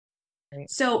Right.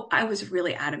 So I was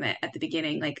really adamant at the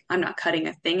beginning, like, I'm not cutting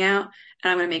a thing out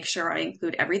and I'm going to make sure I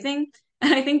include everything.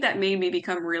 And I think that made me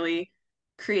become really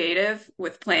creative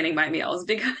with planning my meals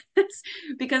because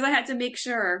I had to make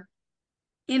sure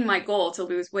in my goal to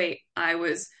lose weight, I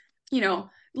was,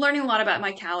 learning a lot about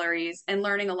my calories and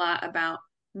learning a lot about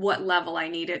what level I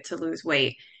needed to lose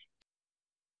weight.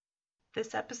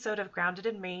 This episode of Grounded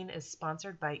in Maine is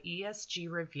sponsored by ESG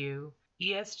Review.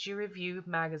 ESG Review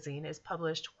magazine is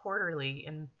published quarterly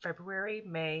in February,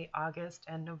 May, August,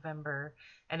 and November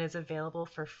and is available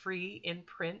for free in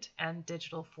print and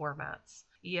digital formats.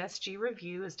 ESG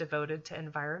Review is devoted to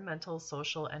environmental,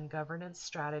 social, and governance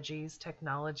strategies,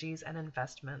 technologies, and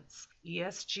investments.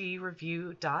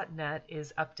 ESGreview.net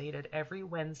is updated every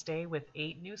Wednesday with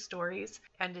 8 new stories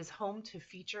and is home to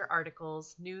feature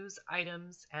articles, news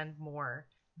items, and more.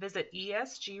 Visit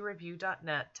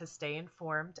esgreview.net to stay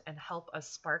informed and help us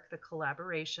spark the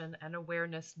collaboration and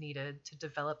awareness needed to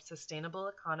develop sustainable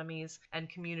economies and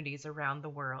communities around the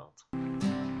world.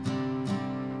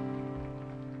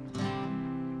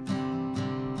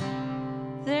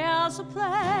 There's a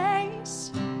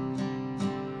place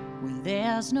where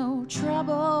there's no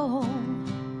trouble,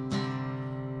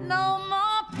 no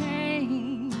more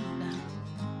pain,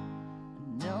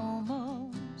 no more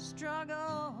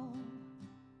struggle.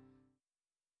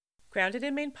 Grounded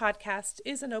in Maine podcast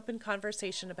is an open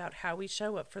conversation about how we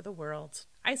show up for the world.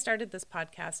 I started this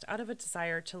podcast out of a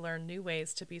desire to learn new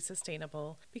ways to be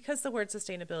sustainable because the word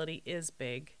sustainability is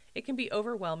big. It can be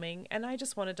overwhelming, and I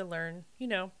just wanted to learn,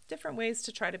 different ways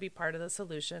to try to be part of the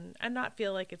solution and not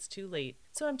feel like it's too late.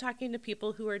 So I'm talking to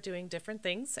people who are doing different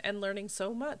things and learning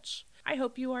so much. I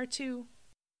hope you are too.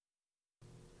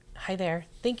 Hi there.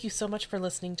 Thank you so much for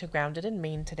listening to Grounded in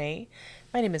Maine today.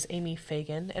 My name is Amy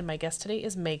Fagan, and my guest today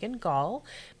is Megan Gaul.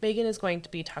 Megan is going to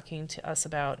be talking to us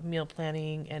about meal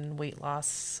planning and weight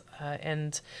loss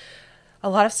and a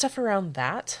lot of stuff around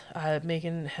that.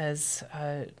 Megan has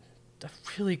a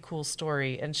really cool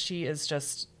story, and she is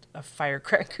just a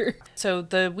firecracker. So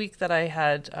the week that I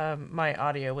had my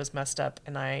audio was messed up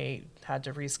and I had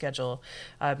to reschedule.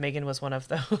 Megan was one of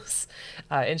those,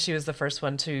 and she was the first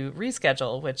one to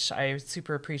reschedule, which I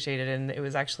super appreciated. And it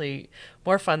was actually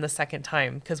more fun the second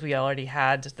time because we already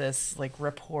had this like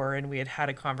rapport and we had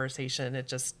a conversation. It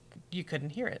just, you couldn't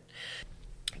hear it.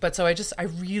 But so I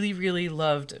really, really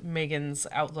loved Megan's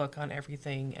outlook on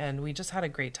everything, and we just had a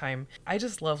great time. I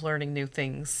just love learning new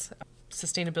things,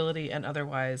 sustainability and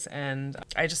otherwise, and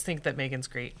I just think that Megan's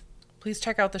great. Please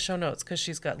check out the show notes because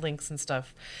she's got links and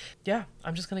stuff. Yeah,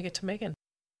 I'm just going to get to Megan.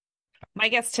 My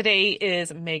guest today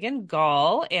is Megan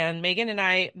Gaul, and Megan and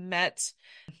I met.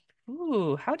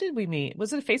 Ooh, how did we meet?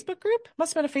 Was it a Facebook group?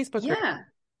 Must have been a Facebook group. Yeah.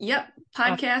 Yep. Uh,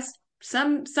 Podcast,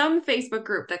 some Facebook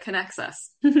group that connects us.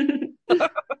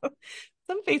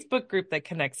 some Facebook group that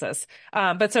connects us.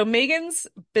 But so Megan's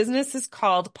business is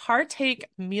called Partake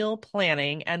Meal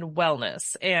Planning and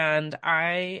Wellness, and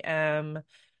I am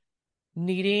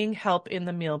needing help in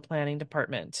the meal planning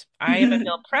department. I am a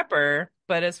meal prepper,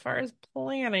 but as far as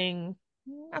planning,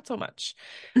 not so much.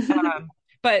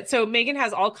 But so Megan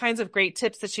has all kinds of great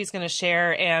tips that she's going to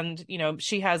share, and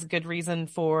she has good reason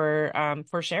for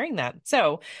sharing that.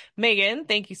 So, Megan,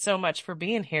 thank you so much for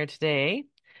being here today.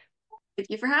 Thank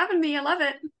you for having me. I love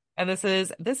it. And this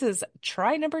is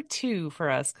try number 2 for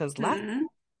us because Mhm.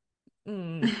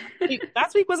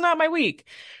 last week was not my week.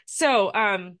 So,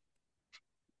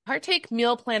 Partake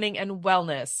meal planning and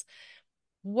wellness.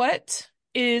 What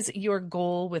is your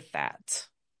goal with that?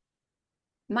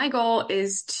 My goal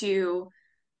is to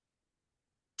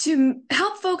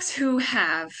help folks who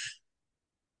have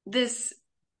this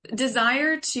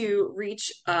desire to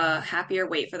reach a happier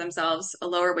weight for themselves, a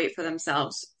lower weight for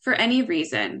themselves for any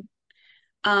reason,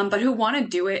 but who want to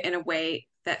do it in a way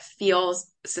that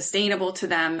feels sustainable to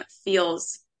them,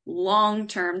 feels long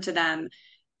term to them,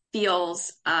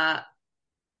 feels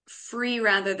free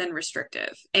rather than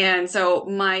restrictive. And so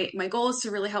my goal is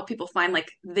to really help people find like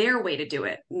their way to do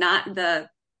it, not the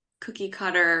cookie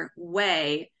cutter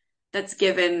way that's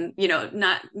given,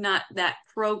 not that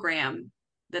program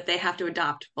that they have to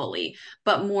adopt fully,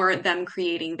 but more them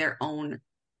creating their own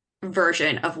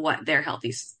version of what their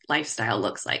healthy lifestyle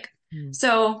looks like. Hmm.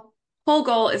 So, whole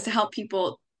goal is to help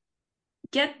people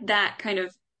get that kind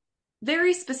of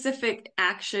very specific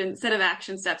set of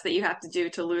action steps that you have to do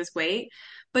to lose weight,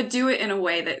 but do it in a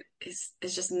way that is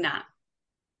just not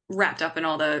wrapped up in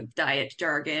all the diet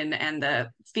jargon and the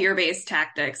fear-based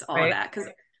tactics, all of Right? that. Because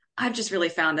I've just really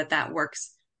found that that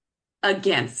works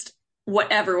against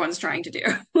what everyone's trying to do.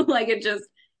 Like it just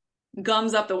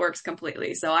gums up the works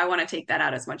completely. So I want to take that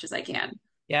out as much as I can.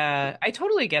 Yeah, I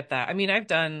totally get that. I mean, I've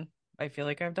done I feel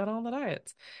like I've done all the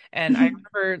diets. And I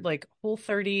remember like Whole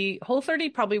 30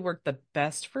 probably worked the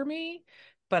best for me,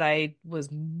 but I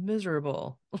was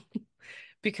miserable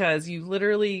because you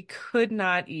literally could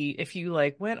not eat. If you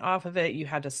like went off of it, you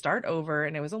had to start over,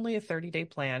 and it was only a 30-day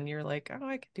plan. You're like, oh,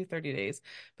 I could do 30 days,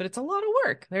 but it's a lot of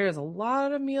work. There is a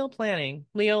lot of meal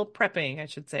prepping, I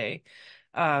should say,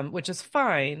 which is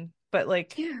fine, but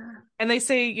like, Yeah. and they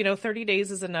say, 30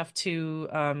 days is enough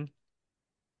to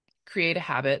create a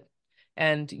habit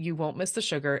and you won't miss the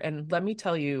sugar. And let me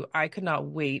tell you, I could not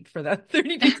wait for that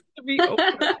 30 days to be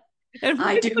over and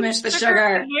I put do some miss the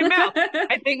sugar in sugar. my mouth.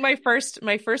 I think my first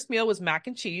meal was mac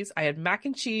and cheese. I had mac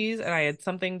and cheese and I had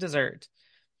something dessert.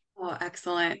 Oh,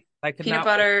 excellent. I could Peanut not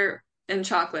wait. butter and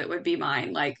chocolate would be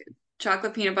mine. Like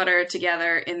chocolate peanut butter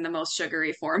together in the most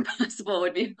sugary form possible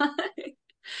would be mine.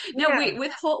 Now, Yeah. wait,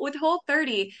 with Whole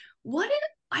 30,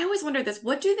 I always wondered this,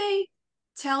 what do they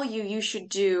tell you you should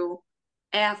do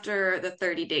after the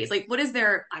 30 days? Like, what is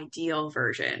their ideal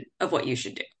version of what you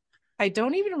should do I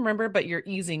don't even remember, but you're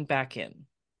easing back in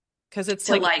because it's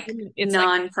to like like it's like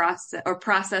non-processed or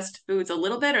processed foods a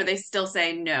little bit, or they still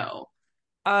say no?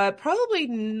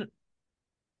 probably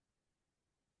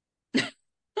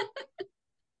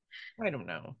I don't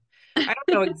know. I don't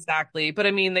know exactly, but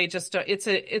I mean they just it's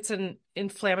an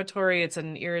inflammatory, it's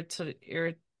an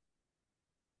irrit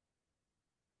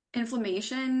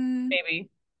Inflammation? maybe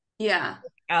Yeah.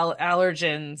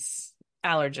 allergens.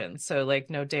 So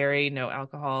like no dairy, no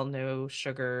alcohol, no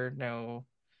sugar, no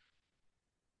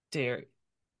dairy.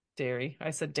 Dairy.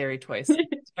 I said dairy twice.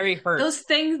 Dairy Those hurts.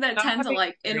 things that Not tend to having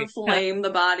like dairy. inflame the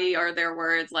body are their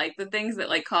words, like the things that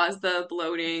like cause the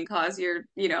bloating, cause your,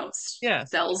 Yeah.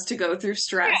 cells to go through Yeah,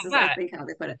 stress is I that. think how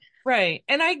they put it. Right.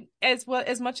 And I as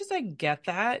much as I get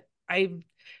that, I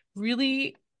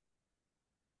really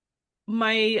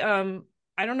my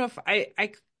I don't know if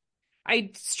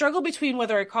I struggle between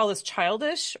whether I call this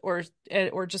childish or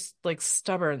just like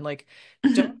stubborn. Like,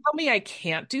 don't tell me I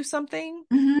can't do something,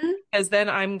 Hmm. because then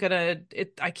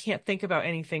I can't think about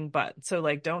anything but. So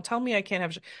like, don't tell me I can't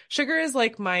have sugar is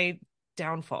like my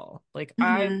downfall. Like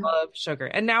I Hmm. love sugar.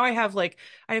 And now I have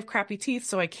crappy teeth,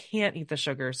 so I can't eat the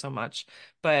sugar so much.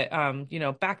 But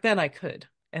back then I could.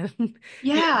 And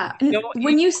Yeah. you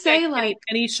When you I say can't like eat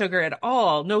any sugar at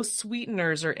all, no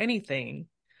sweeteners or anything.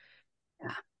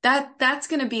 yeah, that's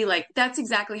gonna be like that's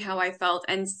exactly how I felt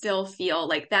and still feel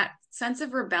like that sense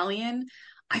of rebellion,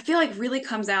 I feel like really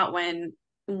comes out when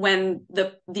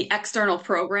the external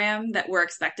program that we're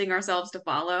expecting ourselves to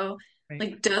follow Right.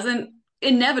 like doesn't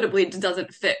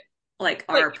fit like Like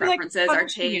our you're like preferences, our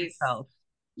punishing tastes. yourself.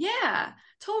 Yeah,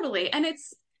 totally. And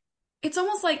it's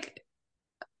almost like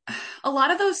a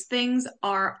lot of those things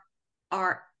are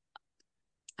I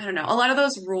don't know, a lot of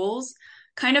those rules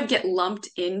kind of get lumped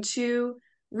into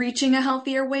reaching a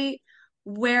healthier weight,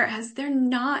 whereas they're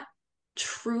not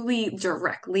truly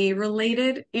directly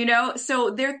related, you know?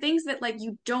 So they're things that like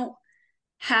you don't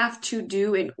have to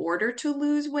do in order to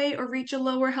lose weight or reach a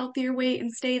lower, healthier weight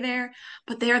and stay there,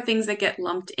 but they are things that get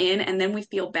lumped in, and then we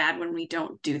feel bad when we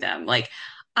don't do them. Like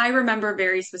I remember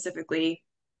very specifically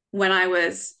when I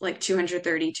was like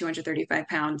 230, 235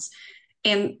 pounds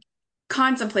and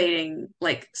contemplating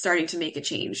like starting to make a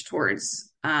change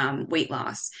towards weight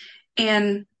loss.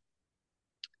 And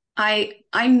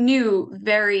I knew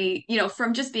very,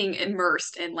 from just being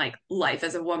immersed in like life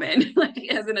as a woman, like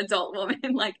as an adult woman,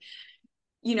 like,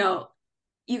 you know,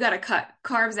 you got to cut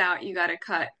carbs out, you got to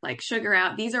cut like sugar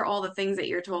out. These are all the things that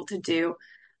you're told to do.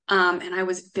 And I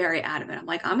was very adamant. I'm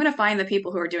like, I'm going to find the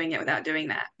people who are doing it without doing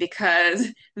that because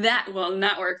that will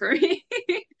not work for me.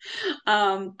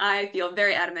 I feel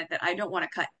very adamant that I don't want to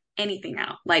cut anything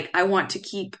out. Like, I want to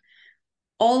keep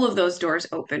all of those doors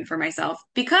open for myself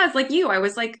because, like you, I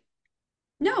was like,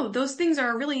 no, those things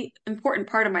are a really important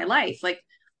part of my life. Like,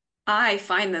 I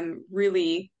find them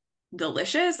really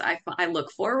delicious. I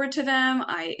look forward to them.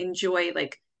 I enjoy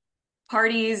like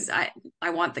parties. I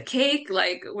want the cake.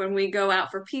 Like when we go out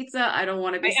for pizza, I don't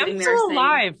want to I be am sitting there still saying,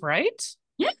 alive, right?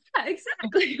 yeah,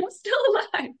 exactly. I'm still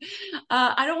alive.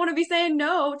 I don't want to be saying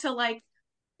no to like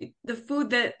the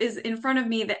food that is in front of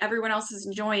me that everyone else is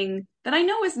enjoying that I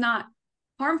know is not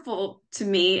harmful to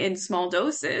me in small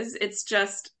doses. It's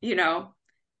just,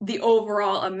 the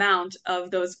overall amount of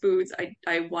those foods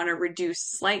I want to reduce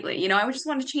slightly. I would just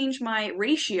want to change my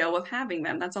ratio of having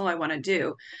them. That's all I want to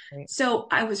do. Right. So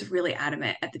I was really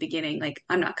adamant at the beginning, like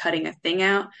I'm not cutting a thing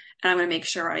out and I'm going to make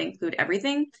sure I include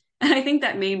everything. And I think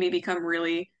that made me become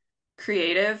really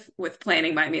creative with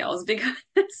planning my meals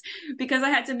because I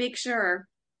had to make sure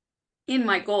in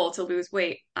my goal to lose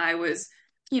weight, I was,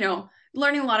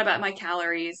 learning a lot about my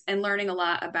calories and learning a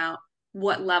lot about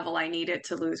what level I needed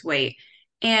to lose weight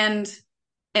and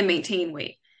maintain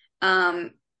weight.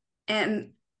 Um,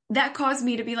 and that caused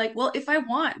me to be like, well, if I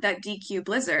want that DQ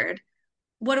blizzard,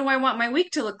 what do I want my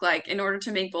week to look like in order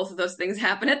to make both of those things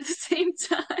happen at the same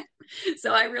time?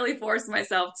 So I really forced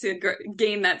myself to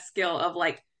gain that skill of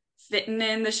like fitting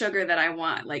in the sugar that I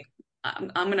want. Like I'm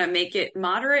going to make it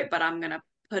moderate, but I'm going to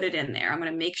put it in there. I'm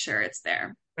going to make sure it's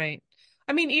there. Right.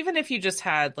 I mean, even if you just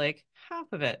had like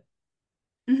half of it,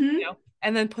 Mm-hmm.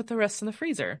 and then put the rest in the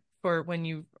freezer for when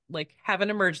you like have an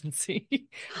emergency.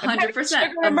 I'm having a 100%.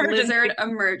 sugar A blizzard emergency.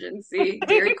 emergency,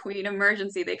 Dairy Queen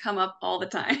emergency. They come up all the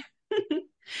time.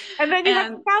 And then you have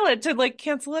And a salad to like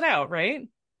cancel it out, right?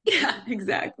 yeah,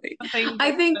 exactly. Something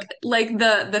I that's think like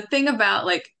the thing about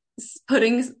like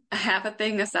putting half a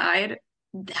thing aside,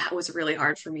 that was really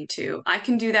hard for me too. I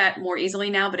can do that more easily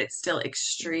now, but it's still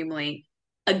extremely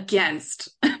against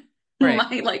right.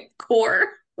 my like core.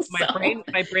 So,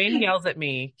 My brain yells at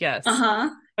me, yes. uh-huh.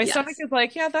 My stomach Yes. is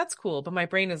like, yeah, that's cool, but my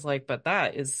brain is like, but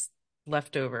that is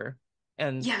leftover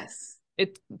and Yes.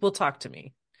 it will talk to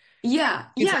me. Yeah,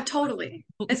 It's yeah, totally.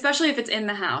 Especially if it's in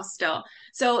the house still.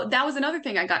 So that was another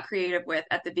thing I got creative with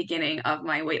at the beginning of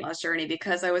my weight loss journey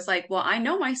because I was like, well, I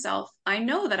know myself. I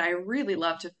know that I really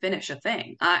love to finish a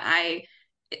thing.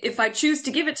 If I choose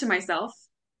to give it to myself,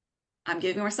 I'm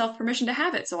giving myself permission to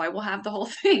have it. So I will have the whole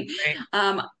thing.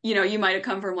 right. You might have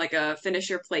come from like a finish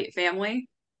your plate family.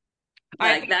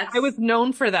 I Like I was that's,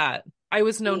 known for that. I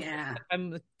was known for yeah, that.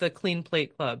 I'm the clean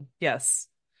plate club. Yes.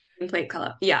 plate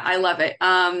club. Yeah, I love it.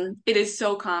 It is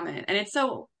so common and it's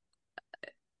so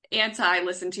anti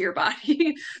listen to your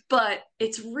body, but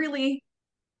it's really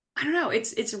I don't know,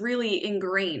 it's really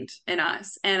ingrained in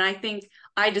us. And I think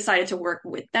I decided to work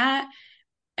with that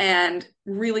and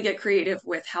really get creative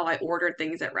with how I ordered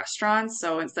things at restaurants.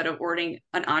 So instead of ordering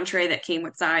an entree that came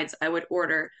with sides, I would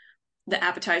order the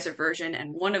appetizer version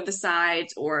and one of the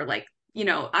sides, or like,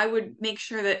 I would make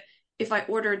sure that if I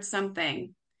ordered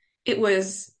something, it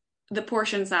was the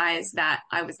portion size that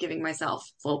I was giving myself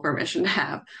full permission to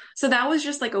have. So that was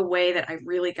just like a way that I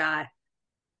really got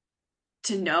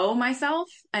to know myself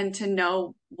and to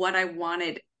know what I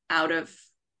wanted out of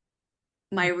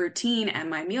my routine and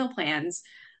my meal plans,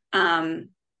 and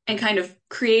kind of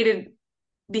created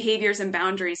behaviors and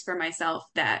boundaries for myself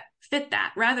that fit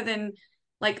that rather than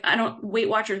like I don't Weight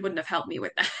Watchers wouldn't have helped me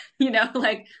with that,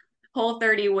 like Whole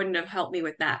 30 wouldn't have helped me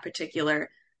with that particular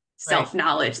Right. self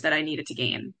knowledge that I needed to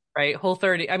gain. Right. Whole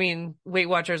 30. I mean, Weight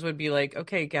Watchers would be like,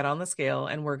 okay, get on the scale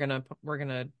and we're gonna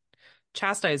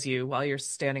chastise you while you're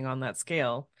standing on that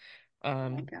scale. Oh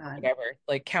my Or God. whatever.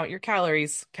 Like count your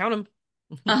calories, count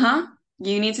them. Uh-huh.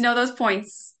 You need to know those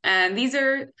points. And these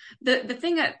are the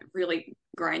thing that really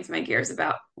grinds my gears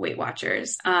about Weight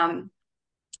Watchers,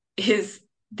 is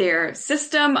their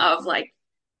system of like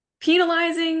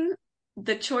penalizing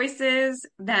the choices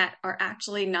that are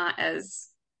actually not as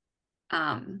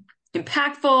um,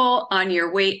 impactful on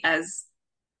your weight as,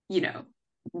 you know,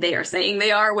 they are saying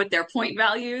they are with their point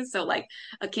values. So like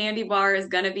a candy bar is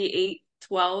going to be 8,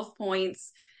 12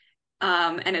 points.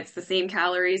 And it's the same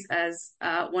calories as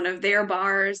one of their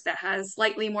bars that has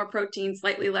slightly more protein,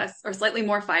 slightly less, or slightly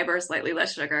more fiber, slightly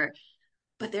less sugar.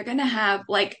 But they're going to have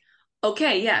like,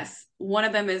 okay, yes, one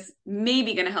of them is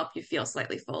maybe going to help you feel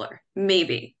slightly fuller,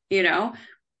 maybe,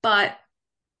 but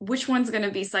which one's going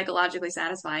to be psychologically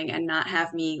satisfying and not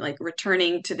have me like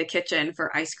returning to the kitchen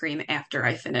for ice cream after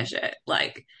I finish it?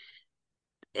 Like,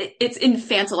 it's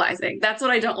infantilizing. That's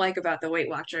what I don't like about the Weight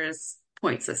Watchers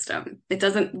point system. It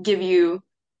doesn't give you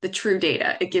the true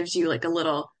data. It gives you like a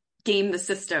little game the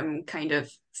system kind of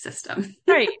system.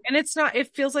 Right. And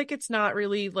it feels like it's not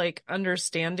really like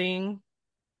understanding.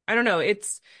 I don't know.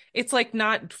 It's like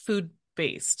not food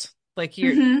based. Like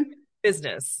your Mm-hmm.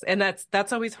 business. And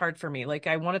that's always hard for me. Like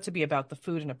I want it to be about the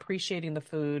food and appreciating the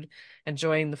food,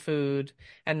 enjoying the food,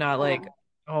 and not like,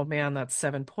 Oh, oh man, that's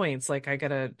 7 points. Like I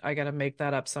gotta make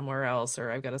that up somewhere else,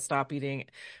 or I've got to stop eating.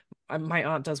 My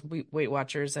aunt does Weight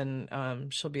Watchers, and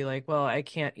she'll be like, well, I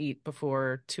can't eat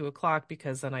before 2 o'clock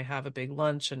because then I have a big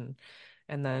lunch, and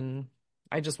then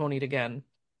I just won't eat again.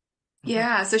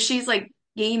 yeah. So she's like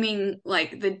gaming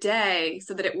like the day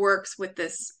so that it works with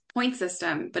this point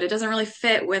system, but it doesn't really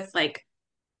fit with like,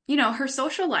 her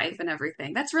social life and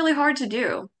everything. That's really hard to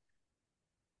do.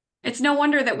 It's no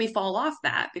wonder that we fall off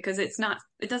that because it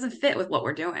doesn't fit with what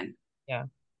we're doing. Yeah.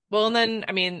 Well, and then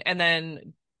and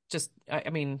then just I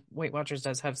mean, Weight Watchers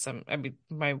does have some. I mean,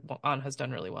 my aunt has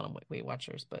done really well on Weight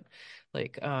Watchers, but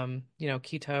like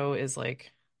keto is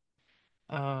like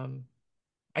um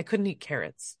I couldn't eat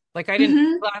carrots. Like I didn't.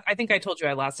 Hmm. I think I told you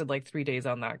I lasted like 3 days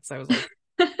on that because I was like,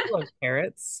 I love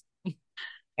carrots.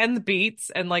 and the beets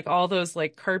and like all those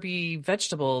like carby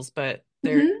vegetables, but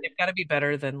Hmm. they've got to be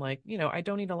better than like, I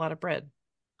don't eat a lot of bread.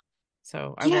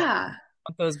 So I Yeah.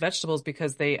 want those vegetables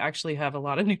because they actually have a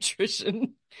lot of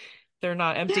nutrition. They're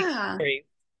not empty Yeah. calories.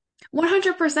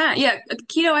 100%. Yeah.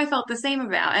 Keto, I felt the same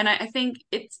about. And I think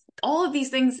it's all of these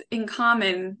things in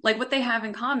common. Like what they have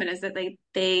in common is that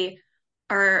they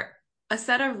are a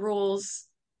set of rules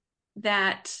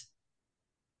that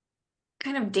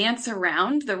kind of dance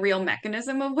around the real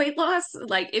mechanism of weight loss.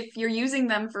 Like if you're using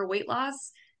them for weight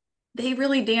loss, they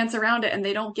really dance around it and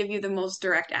they don't give you the most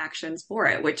direct actions for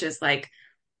it, which is like,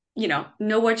 know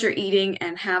what you're eating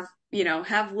and have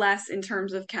less in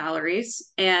terms of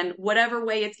calories and whatever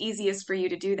way it's easiest for you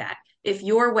to do that. If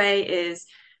your way is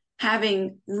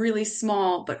having really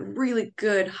small but really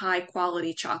good high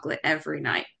quality chocolate every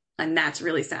night, and that's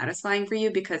really satisfying for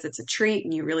you because it's a treat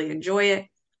and you really enjoy it,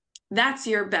 that's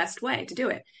your best way to do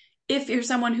it. If you're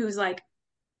someone who's like,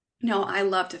 no, I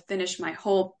love to finish my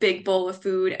whole big bowl of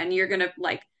food, and you're gonna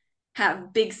like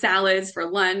have big salads for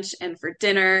lunch and for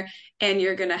dinner, and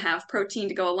you're gonna have protein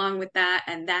to go along with that,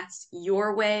 and that's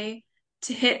your way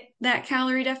to hit that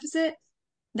calorie deficit,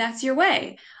 that's your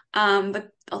way. But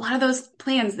a lot of those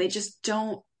plans, they just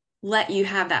don't let you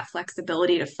have that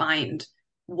flexibility to find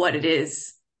what it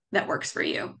is that works for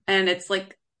you. And it's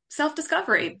like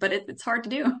self-discovery, but it's hard to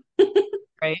do.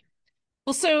 Right.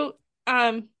 Well, so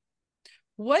um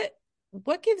what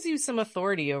what gives you some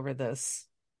authority over this?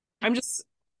 I'm just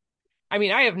I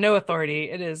mean, I have no authority.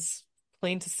 It is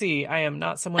plain to see. I am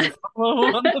not someone to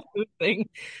follow on the food thing.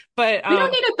 But We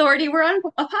don't need authority. We're on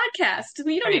a podcast.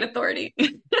 We don't need right. authority.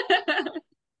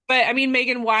 But I mean,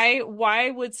 Megan, why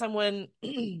would someone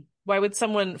why would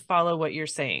someone follow what you're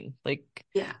saying? Like,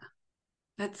 Yeah,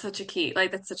 that's such a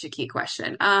key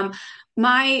question.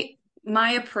 My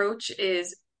my approach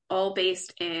is all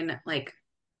based in like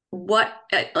what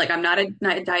like not a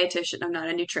dietitian, I'm not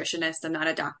a nutritionist, I'm not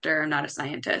a doctor, I'm not a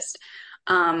scientist.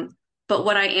 But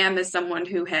what I am is someone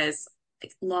who has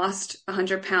like, lost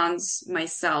 100 pounds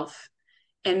myself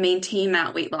and maintained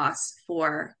that weight loss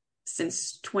for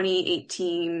since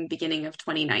 2018, beginning of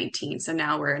 2019. So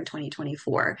now we're in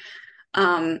 2024.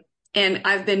 Um, and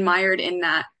I've been mired in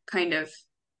that kind of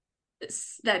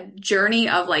that journey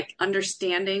of like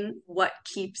understanding what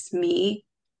keeps me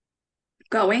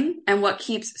going and what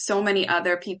keeps so many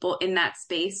other people in that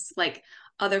space, like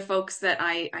other folks that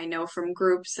I know from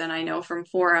groups and I know from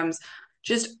forums,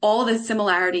 just all the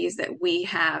similarities that we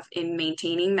have in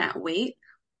maintaining that weight,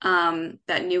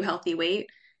 that new healthy weight.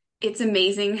 It's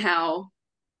amazing how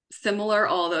similar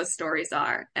all those stories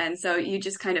are. And so you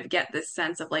just kind of get this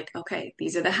sense of like, okay,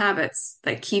 these are the habits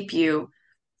that keep you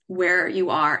where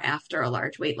you are after a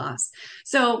large weight loss.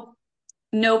 So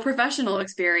no professional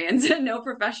experience and no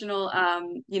professional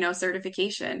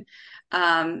certification.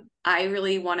 I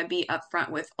really want to be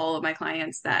upfront with all of my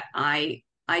clients that I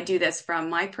do this from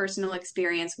my personal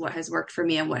experience, what has worked for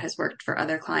me and what has worked for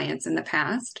other clients in the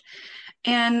past.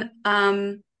 And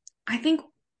I think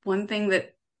one thing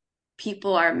that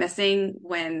people are missing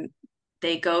when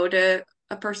they go to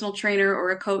a personal trainer or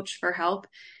a coach for help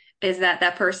is that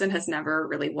that person has never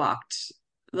really walked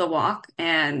the walk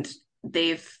and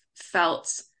they've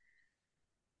felt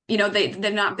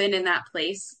they've not been in that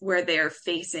place where they're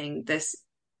facing this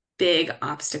big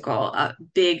obstacle, a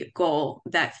big goal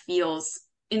that feels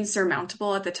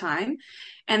insurmountable at the time,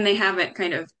 and they haven't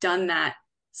kind of done that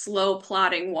slow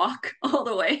plodding walk all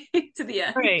the way to the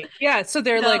end. right. Yeah. So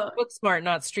they're like So book smart,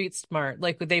 not street smart.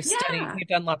 Like yeah, they've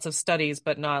done lots of studies,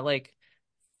 but not like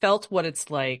felt what it's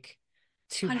like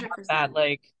to have that 100%.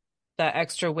 like that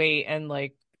extra weight and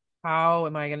like how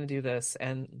am I going to do this?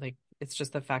 And like it's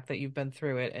just the fact that you've been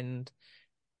through it and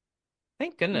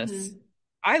thank goodness. Hmm.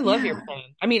 I love your Yeah. plan.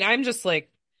 I mean, I'm just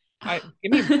like I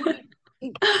give me more.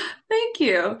 Thank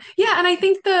you. Yeah, and I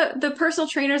think the personal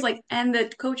trainers like and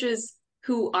the coaches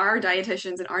who are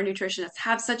dietitians and are nutritionists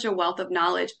have such a wealth of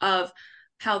knowledge of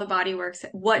how the body works,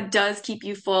 what does keep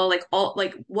you full, like all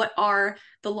like what are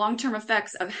the long-term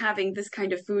effects of having this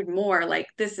kind of food more, like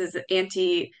this is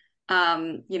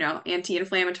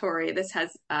anti-inflammatory, this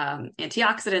has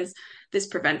antioxidants, this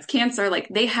prevents cancer, like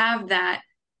they have that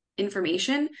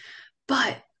information,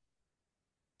 but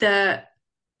the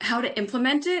how to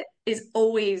implement it is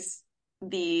always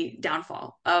the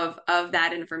downfall of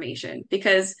that information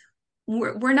because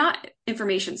we're not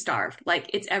information starved.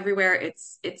 Like it's everywhere.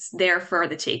 It's there for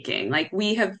the taking. Like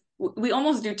we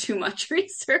almost do too much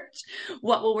research.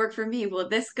 What will work for me? Will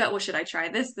this go? Well, should I try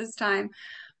this time?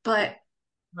 But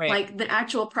Right. like the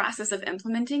actual process of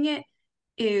implementing it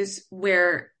is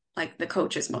where like the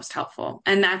coach is most helpful.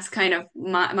 And that's kind of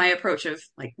my approach of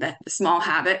like the small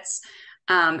habits.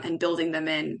 and building them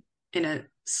in a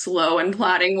slow and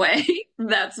plodding way.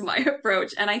 That's my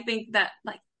approach. And I think that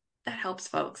that helps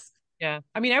folks. Yeah.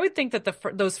 I mean, I would think that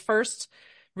those first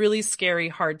really scary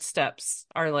hard steps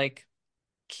are like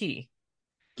key.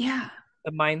 Yeah.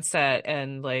 The mindset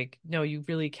and like, no, you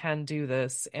really can do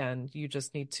this, and you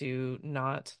just need to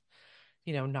not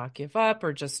give up,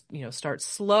 or just, start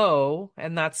slow.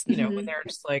 And that's, when Hmm. they're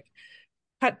just like,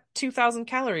 cut 2,000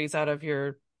 calories out of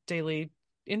your daily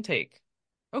intake.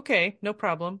 Okay, no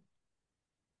problem.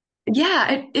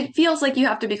 Yeah, it feels like you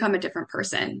have to become a different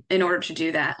person in order to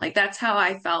do that. Like that's how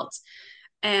I felt.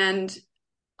 And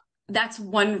that's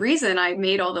one reason I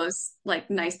made all those like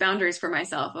nice boundaries for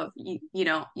myself of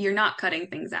you're not cutting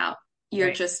things out. You're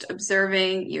Right. just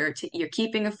observing, you're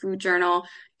keeping a food journal,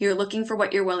 you're looking for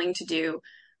what you're willing to do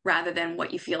rather than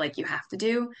what you feel like you have to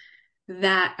do.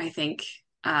 That I think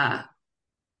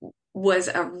was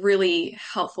a really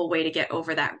helpful way to get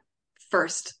over that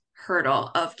first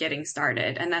hurdle of getting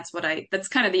started. And that's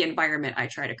kind of the environment I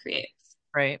try to create.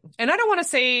 Right. And I don't want to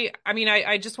say, I mean,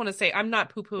 I just want to say I'm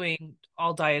not poo-pooing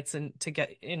all diets to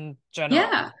get in general.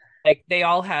 Yeah. Like they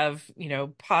all have,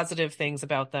 positive things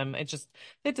about them. It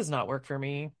does not work for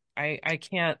me. I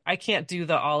can't do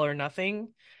the all or nothing.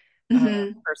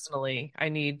 Hmm. Personally, I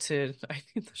need the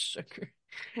sugar.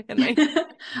 And I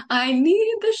I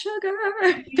need the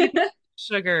sugar. need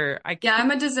sugar. I Yeah, can't.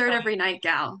 I'm a dessert every night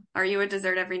gal. Are you a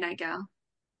dessert every night gal?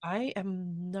 I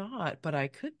am not, but I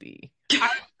could be. I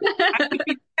would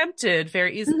be tempted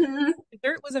very easily. Hmm. If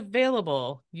dessert was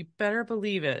available, you better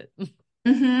believe it.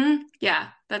 Hmm. Yeah,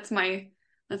 that's my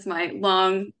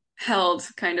long held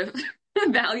kind of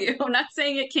value. I'm not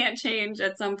saying it can't change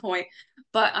at some point,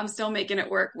 but I'm still making it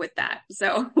work with that.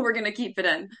 So we're gonna keep it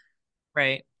in.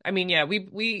 Right. I mean, yeah,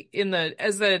 we in the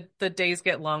as the days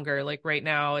get longer, like right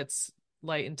now it's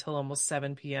light until almost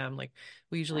 7 p.m. Like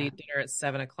we usually Yeah. eat dinner at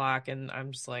 7 o'clock, and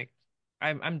I'm just like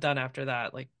I'm done after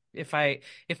that. Like if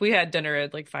we had dinner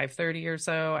at like 5:30 or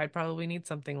so, I'd probably need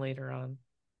something later on.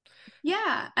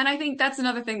 Yeah, and I think that's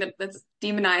another thing that's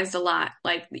demonized a lot,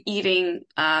 like eating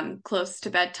close to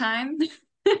bedtime.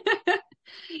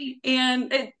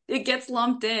 And it gets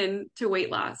lumped in to weight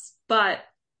loss, but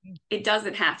it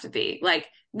doesn't have to be. Like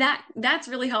that's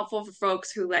really helpful for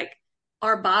folks who like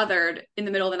are bothered in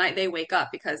the middle of the night. They wake up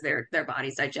because their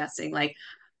body's digesting. Like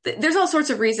there's all sorts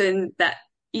of reason that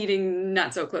eating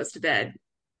not so close to bed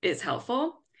is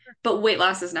helpful, but weight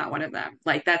loss is not one of them.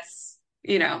 Like that's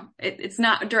it's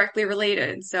not directly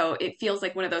related. So it feels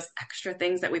like one of those extra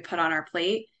things that we put on our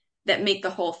plate that make the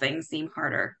whole thing seem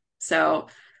harder. So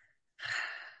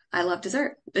I love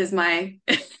dessert is my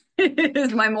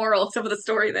is my moral of the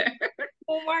story there.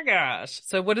 Oh my gosh.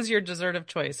 So what is your dessert of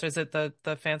choice? Is it the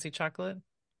fancy chocolate?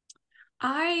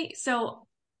 I so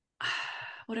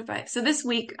what if I so this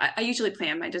week I usually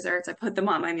plan my desserts. I put them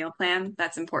on my meal plan.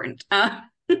 That's important.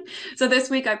 So this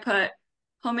week I put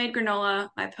homemade granola.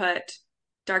 I put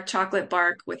dark chocolate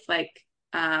bark with like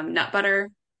nut butter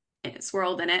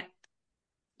swirled in it.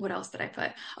 What else did I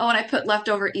put? Oh, and I put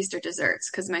leftover Easter desserts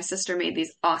because my sister made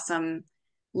these awesome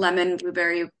lemon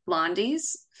blueberry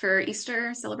blondies for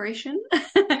Easter celebration.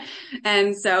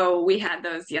 And so we had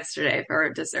those yesterday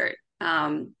for dessert.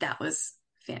 That was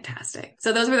fantastic.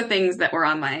 So those were the things that were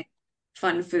on my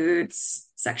fun foods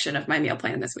section of my meal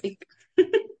plan this week.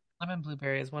 Lemon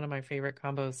blueberry is one of my favorite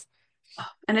combos.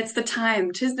 And it's the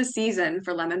time, 'tis the season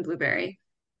for lemon blueberry.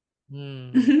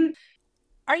 Mm.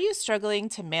 Are you struggling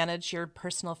to manage your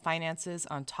personal finances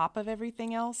on top of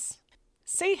everything else?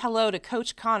 Say hello to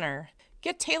Coach Connor.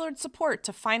 Get tailored support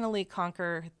to finally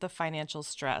conquer the financial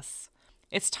stress.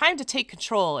 It's time to take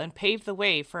control and pave the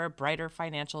way for a brighter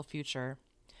financial future.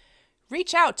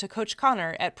 Reach out to Coach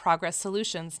Connor at Progress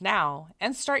Solutions now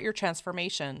and start your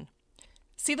transformation.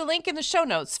 See the link in the show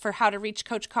notes for how to reach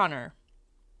Coach Connor.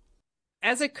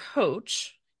 As a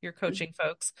coach, you're coaching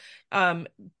folks.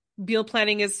 Meal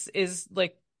planning is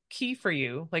like key for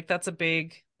you. Like that's a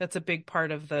big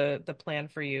part of the plan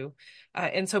for you.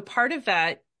 And so part of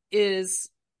that is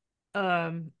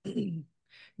um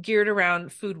geared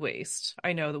around food waste.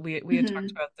 I know that we had talked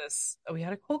Mhm. about this. We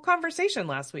had a whole conversation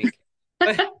last week.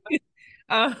 But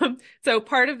so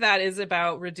part of that is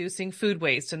about reducing food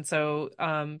waste. And so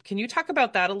can you talk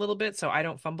about that a little bit so I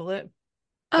don't fumble it?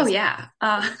 Oh Because yeah.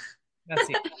 that's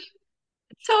the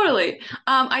Totally.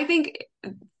 I think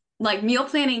like meal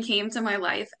planning came to my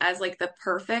life as like the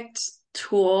perfect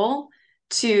tool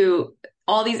to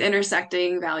all these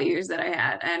intersecting values that I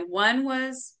had. And one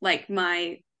was like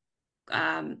my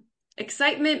um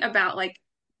excitement about like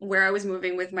where I was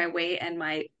moving with my weight and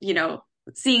my,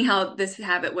 seeing how this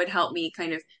habit would help me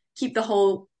kind of keep the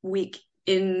whole week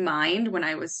in mind when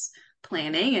I was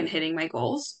planning and hitting my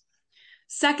goals.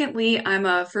 Secondly, I'm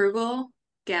a frugal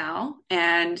gal,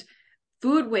 and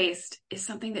food waste is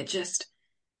something that just,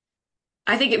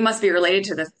 I think it must be related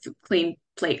to the Clean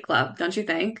Plate Club, don't you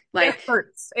think? It Like,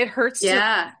 hurts. It hurts to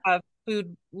yeah. have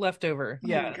food left over. Oh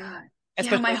my Yeah. God.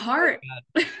 Yeah, my Especially if it's really heart.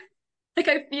 bad. Like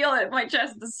I feel it in my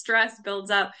chest, the stress builds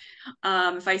up.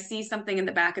 If I see something in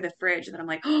the back of the fridge, then I'm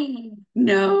like, oh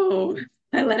no,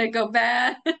 I let it go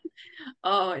bad.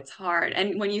 Oh, it's hard.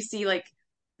 And when you see like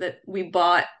that we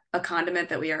bought a condiment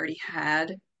that we already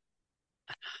had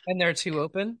And they're too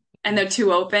open. and they're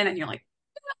too open and you're like,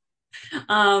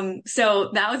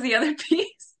 so that was the other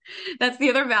piece. That's the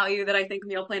other value that I think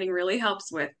meal planning really helps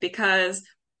with, because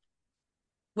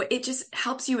it just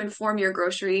helps you inform your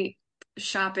grocery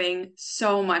shopping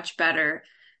so much better.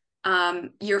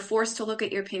 You're forced to look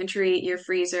at your pantry, your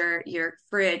freezer, your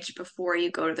fridge before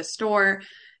you go to the store.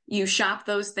 You shop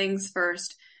those things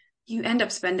first. You end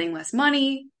up spending less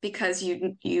money because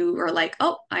you are like,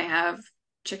 oh, I have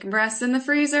chicken breasts in the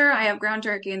freezer, I have ground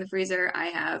turkey in the freezer, I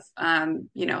have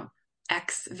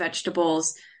X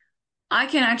vegetables. I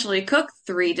can actually cook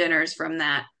 3 dinners from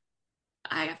that.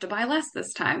 I have to buy less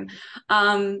this time.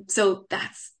 So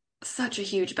that's such a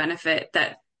huge benefit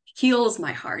that heals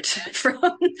my heart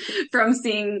from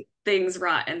seeing things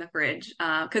rot in the fridge.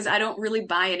 Because I don't really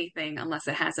buy anything unless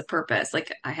it has a purpose.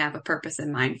 Like I have a purpose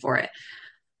in mind for it.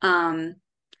 Um,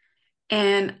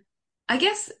 and I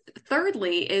guess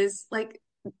thirdly is like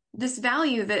this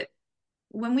value that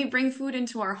when we bring food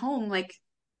into our home, like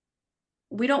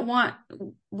we don't want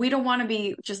we don't want to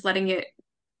be just letting it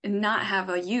not have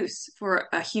a use for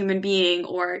a human being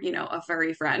or, a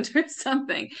furry friend or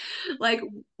something. Like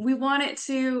we want it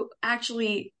to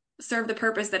actually serve the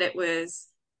purpose that it was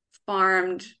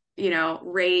farmed,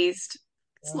 raised,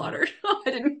 Yeah. slaughtered.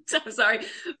 I'm sorry,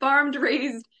 farmed,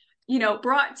 raised,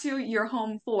 brought to your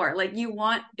home for. Like you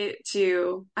want it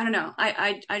to, I don't know.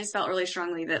 I just felt really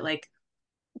strongly that like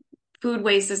food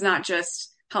waste is not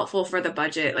just helpful for the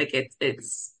budget. Like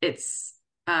it's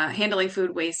handling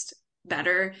food waste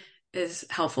better is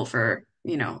helpful for,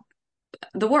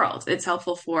 the world. It's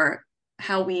helpful for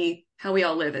how we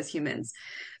all live as humans.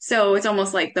 So it's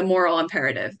almost like the moral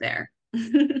imperative there.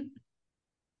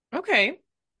 Okay.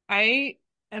 I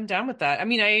am down with that. I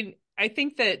mean, I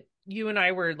think that you and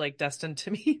I were like destined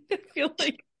to meet. I feel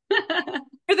like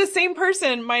we're the same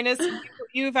person, minus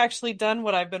you've actually done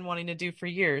what I've been wanting to do for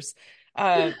years.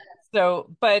 Uh,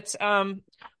 but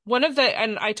one of the,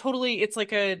 and I totally, it's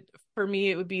like for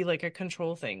me, it would be like a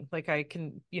control thing. Like I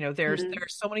can, Mhm. there's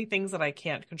so many things that I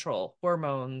can't control,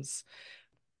 hormones,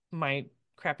 my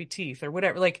crappy teeth or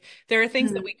whatever. Like there are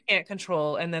things that Mhm. we can't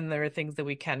control, and then there are things that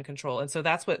we can control. And so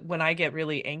that's what, when I get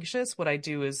really anxious, what I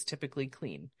do is typically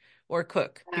clean or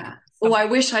cook because Yeah. Oh, I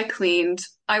wish I cleaned.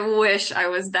 I wish I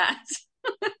was that.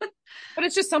 but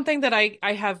it's just something that I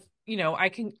have, I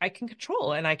can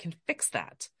control and I can fix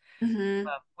that.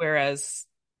 Mhm. Whereas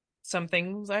some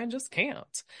things I just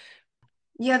can't.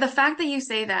 Yeah, the fact that you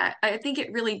say that, I think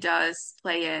it really does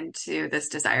play into this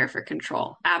desire for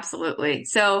control. Absolutely.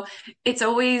 So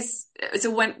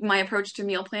when my approach to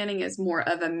meal planning is more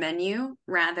of a menu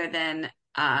rather than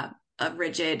a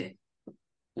rigid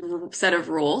set of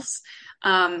rules.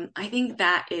 I think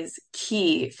that is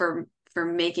key for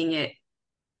making it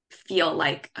feel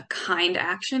like a kind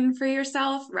action for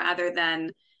yourself rather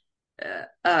than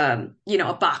a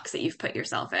box that you've put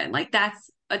yourself in. Like that's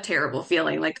a terrible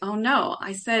feeling. Like, oh no,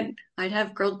 I said I'd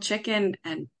have grilled chicken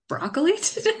and broccoli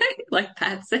today. Like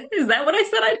that's it. Is that what I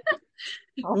said I'd have?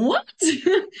 What?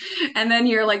 And then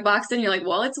you're like boxed in, you're like,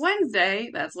 well, it's Wednesday.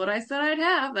 That's what I said I'd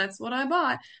have. That's what I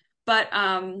bought. But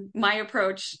my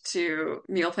approach to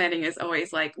meal planning is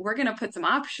always like, we're gonna put some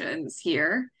options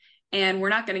here and we're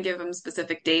not gonna give them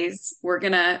specific days. We're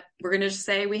gonna just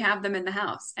say we have them in the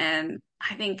house. And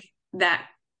I think that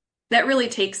really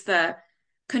takes the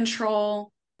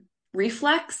control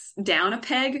reflex down a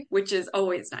peg, which is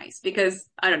always nice because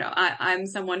I don't know, I'm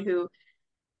someone who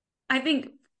I think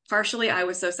partially I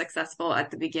was so successful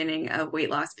at the beginning of weight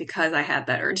loss because I had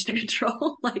that urge to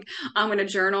control. Like I'm going to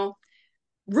journal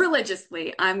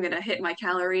religiously. I'm going to hit my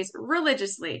calories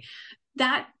religiously.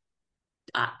 That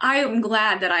I am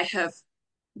glad that I have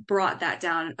brought that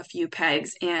down a few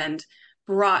pegs and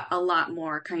brought a lot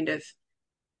more kind of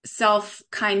self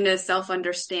kindness, self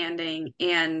understanding,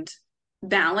 and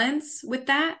balance with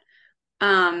that.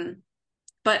 Um,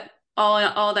 but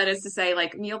all that is to say,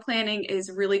 like meal planning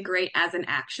is really great as an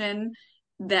action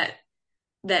that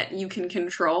that you can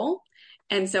control.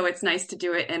 And so it's nice to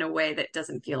do it in a way that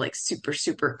doesn't feel like super,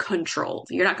 super controlled.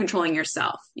 You're not controlling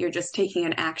yourself. You're just taking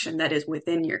an action that is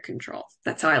within your control.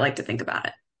 That's how I like to think about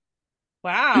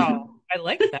Wow. it. I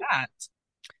like that.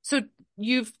 So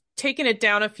you've taken it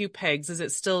down a few pegs. Is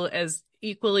it still as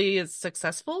equally as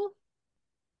successful?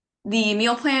 The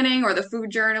meal planning or the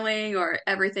food journaling or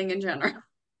everything in general.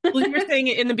 Well, you were saying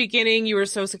in the beginning you were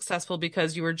so successful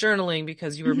because you were journaling,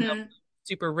 because you were hmm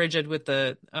super rigid with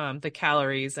the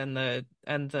calories and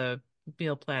the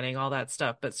meal planning, all that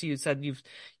stuff. But so you said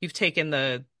you've taken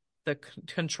the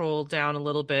control down a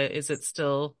little bit. Is it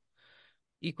still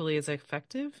equally as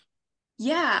effective?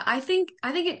 Yeah, I think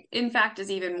it in fact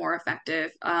is even more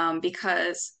effective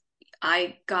because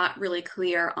I got really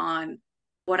clear on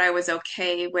what I was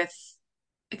okay with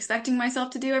expecting myself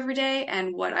to do every day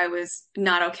and what I was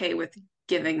not okay with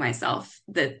giving myself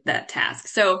that task.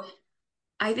 So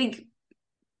I think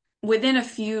within a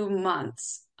few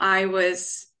months, I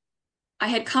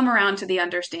had come around to the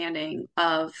understanding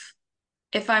of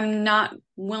if I'm not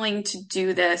willing to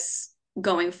do this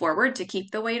going forward to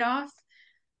keep the weight off,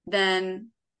 then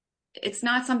it's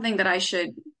not something that I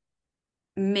should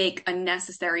make a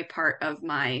necessary part of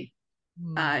my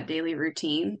Hmm. daily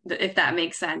routine, if that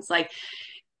makes sense. Like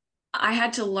I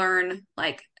had to learn,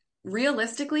 like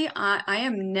realistically, I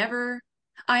am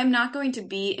not going to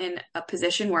be in a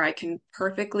position where I can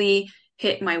perfectly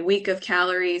hit my week of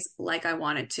calories like I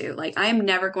wanted to. Like I am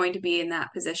never going to be in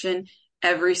that position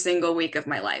every single week of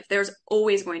my life. There's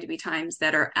always going to be times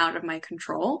that are out of my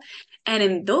control. And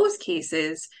in those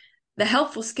cases, the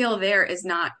helpful skill there is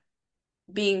not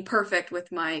being perfect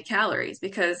with my calories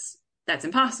because that's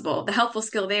impossible. The helpful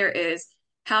skill there is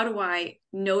how do I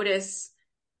notice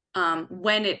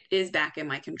when it is back in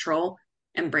my control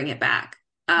and bring it back.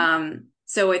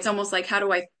 So it's almost like how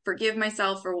do I forgive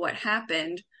myself for what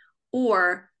happened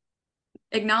or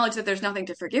acknowledge that there's nothing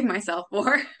to forgive myself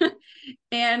for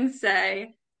and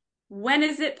say, when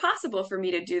is it possible for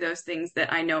me to do those things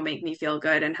that I know make me feel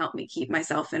good and help me keep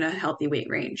myself in a healthy weight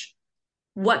range?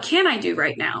 What can I do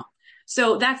right now?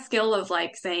 So that skill of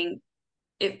like saying,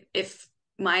 if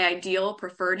my ideal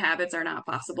preferred habits are not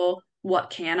possible, what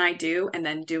can I do? And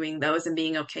then doing those and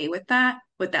being okay with that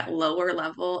lower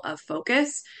level of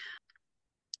focus,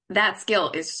 that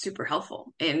skill is super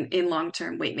helpful in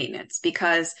long-term weight maintenance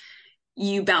because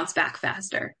you bounce back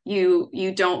faster.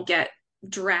 You don't get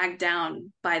dragged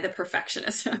down by the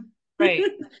perfectionism. Right.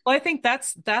 Well, I think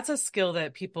that's a skill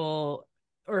that people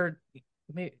or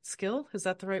maybe skill, is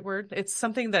that the right word? It's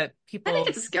something that I think people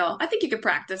it's a skill. I think you could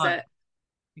practice it.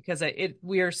 because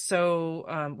we're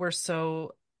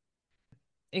so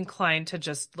inclined to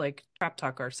just like crap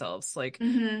talk ourselves. Like,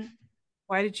 hmm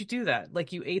why did you do that?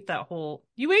 Like you ate that whole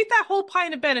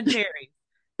pint of Ben and Jerry's.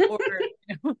 Or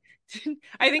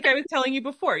I think I was telling you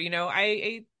before, I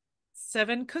ate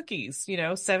 7 cookies,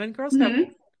 7 Girl Scout cookies,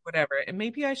 hmm whatever. And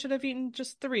maybe I should have eaten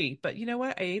just 3, but you know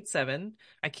what? I ate 7.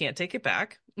 I can't take it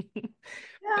back.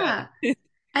 But Yeah.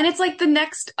 And it's like the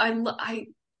next, I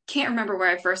can't remember where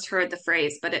I first heard the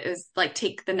phrase, but it was like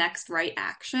take the next right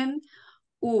action.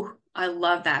 Ooh, I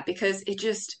love that because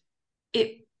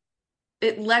it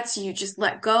it lets you just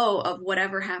let go of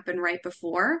whatever happened right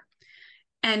before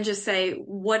and just say,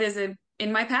 what is it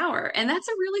in my power? And that's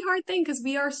a really hard thing because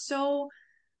we are so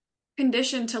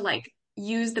conditioned to like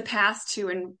use the past to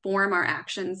inform our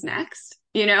actions next,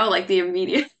 like the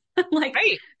immediate, like,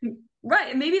 right,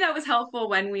 right. Maybe that was helpful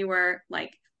when we were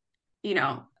like, you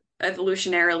know,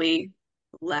 evolutionarily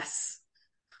less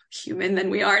human than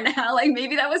we are now. Like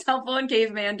maybe that was helpful in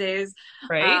caveman days,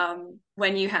 right,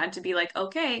 when you had to be like,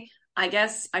 okay, I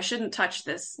guess I shouldn't touch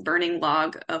this burning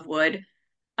log of wood.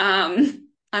 I'm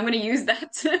going to use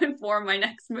that to inform my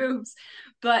next moves.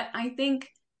 But I think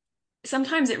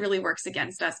sometimes it really works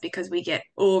against us because we get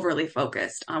overly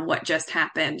focused on what just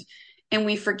happened and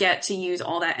we forget to use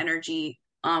all that energy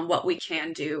on what we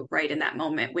can do right in that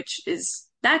moment, which is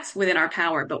that's within our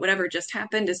power. But whatever just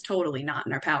happened is totally not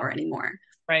in our power anymore.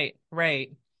 right,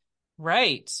 right,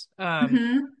 right.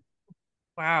 hmm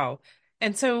Wow.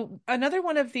 And so another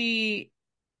one of the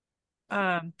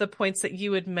points that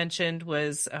you had mentioned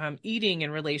was eating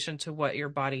in relation to what your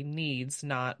body needs,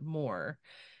 not more.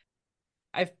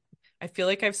 I I feel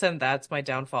like I've said that's my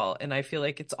downfall, and I feel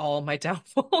like it's all my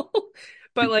downfall.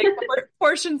 But like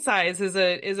portion size is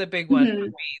a big one for hmm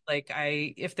me. Like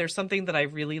if there's something that I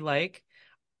really like,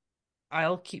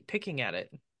 I'll keep picking at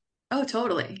it. Oh,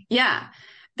 totally. Yeah.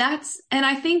 And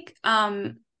I think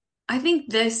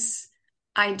this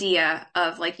idea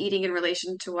of like eating in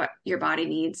relation to what your body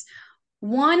needs,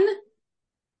 one,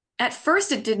 at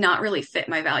first it did not really fit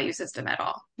my value system at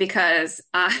all because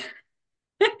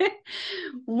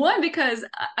one, because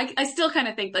I still kind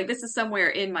of think like this is somewhere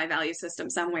in my value system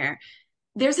somewhere.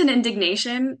 There's an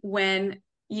indignation when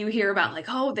you hear about like,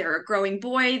 oh, they're a growing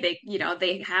boy.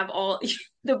 They have all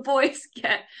the boys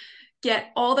get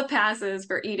all the passes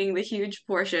for eating the huge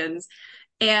portions.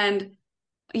 And,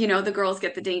 the girls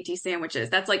get the dainty sandwiches.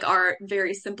 That's like our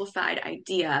very simplified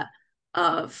idea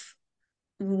of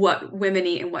what women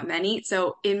eat and what men eat.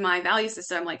 So in my value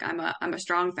system, like I'm a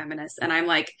strong feminist, and I'm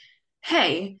like,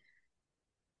 hey,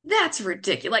 that's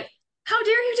ridiculous. Like, how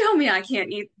dare you tell me I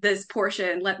can't eat this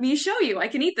portion? Let me show you. I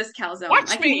can eat this calzone.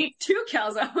 Watch I can me. eat 2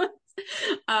 calzones.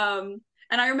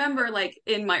 And I remember like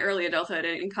in my early adulthood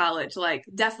in college, like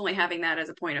definitely having that as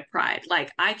a point of pride.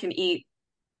 Like I can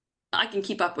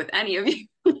keep up with any of you.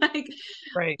 Like,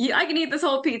 Right. yeah, I can eat this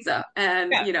whole pizza.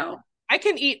 And, Yeah. I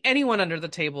can eat anyone under the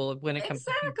table when it comes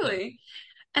to pizza. exactly.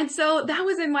 And so that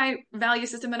was in my value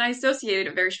system, and I associated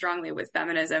it very strongly with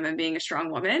feminism and being a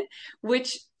strong woman,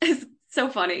 which is so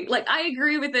funny. Like I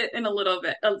agree with it in a little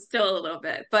bit, still a little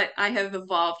bit, but I have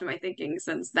evolved my thinking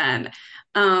since then.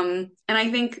 And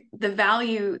I think the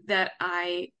value that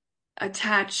I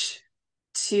attach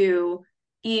to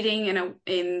eating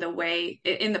in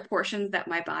the portions that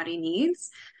my body needs,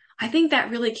 I think that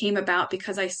really came about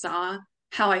because I saw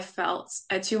how I felt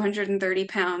at 230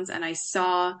 pounds, and I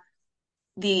saw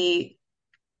the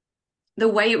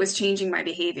way it was changing my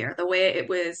behavior, the way it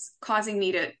was causing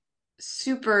me to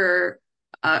super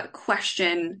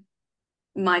question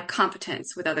my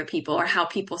competence with other people or how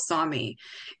people saw me.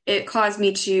 It caused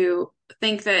me to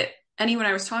think that anyone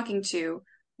I was talking to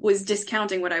was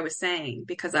discounting what I was saying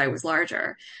because I was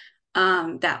larger.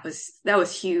 That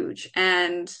was huge,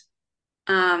 and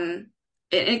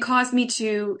it caused me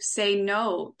to say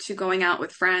no to going out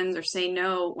with friends, or say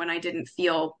no when I didn't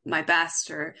feel my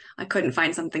best or I couldn't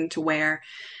find something to wear.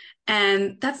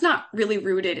 And that's not really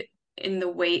rooted in the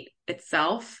weight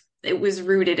itself. It was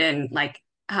rooted in like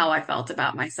how I felt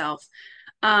about myself.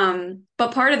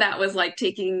 But part of that was like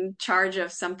taking charge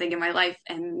of something in my life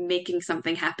and making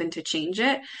something happen to change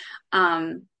it.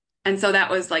 And so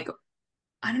that was like,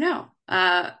 I don't know,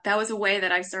 that was a way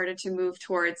that I started to move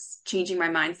towards changing my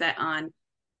mindset on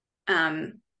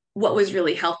what was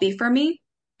really healthy for me.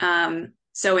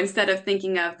 So instead of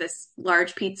thinking of this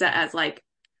large pizza as like,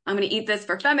 I'm going to eat this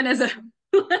for feminism,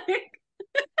 like,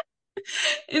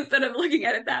 instead of looking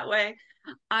at it that way,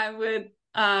 I would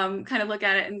kind of look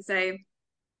at it and say,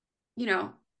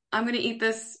 I'm going to eat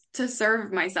this to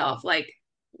serve myself. Like,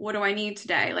 what do I need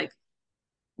today? Like,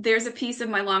 there's a piece of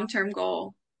my long-term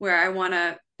goal where I want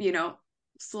to,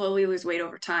 slowly lose weight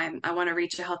over time. I want to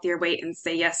reach a healthier weight and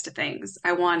say yes to things.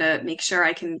 I want to make sure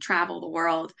I can travel the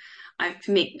world. I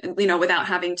can make, without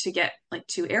having to get like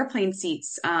 2 airplane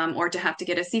seats, or to have to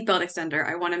get a seatbelt extender.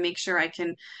 I want to make sure I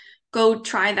can go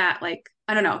try that, like,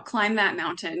 I don't know, climb that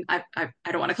mountain. I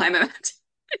don't want to climb a mountain.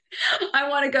 I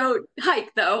want to go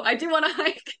hike though. I do want to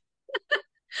hike.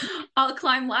 I'll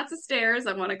climb lots of stairs.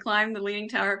 I want to climb the Leaning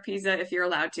Tower of Pisa if you're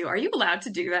allowed to. Are you allowed to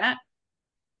do that?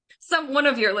 One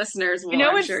of your listeners will,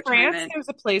 I'm In sure, chime France, in. there's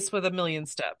a place with 1,000,000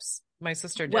 steps. My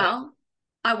sister did. Well,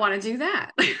 I want to do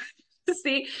that.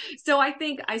 See, so I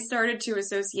think I started to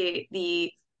associate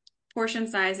the portion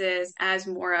sizes as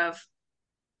more of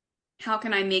how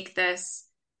can I make this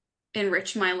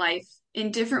enrich my life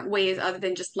in different ways other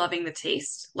than just loving the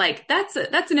taste. Like that's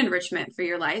an enrichment for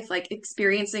your life, like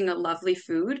experiencing a lovely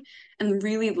food and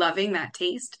really loving that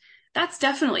taste. That's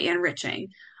definitely enriching.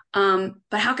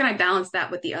 But how can I balance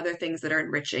that with the other things that are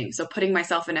enriching? So putting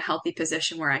myself in a healthy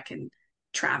position where I can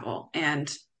travel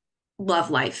and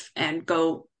love life and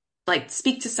go like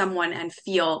speak to someone and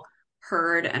feel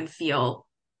heard and feel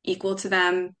equal to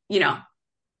them,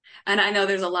 And I know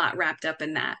there's a lot wrapped up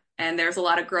in that. And there's a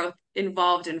lot of growth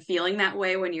involved in feeling that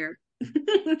way when you're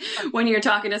when you're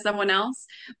talking to someone else.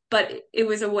 But it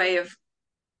was a way of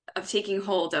taking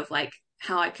hold of like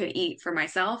how I could eat for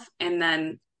myself and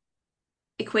then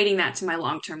equating that to my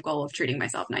long-term goal of treating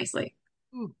myself nicely.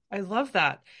 Ooh, I love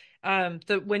that.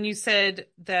 When you said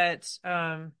that,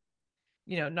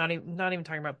 not even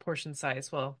talking about portion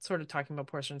size, well, sort of talking about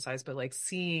portion size, but like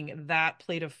seeing that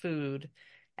plate of food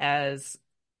as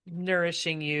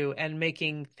nourishing you and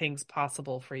making things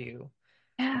possible for you.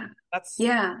 Yeah. That's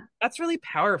Yeah. That's really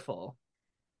powerful.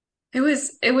 It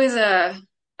was a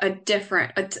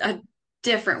different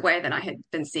way than I had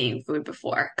been seeing food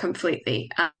before, completely.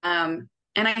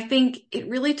 And I think it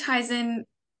really ties in.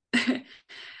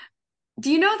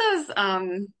 Do you know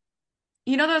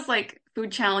those like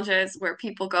food challenges where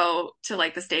people go to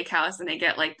like the steakhouse and they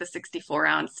get like the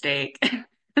 64-ounce steak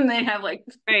and they have like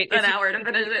Right. an hour to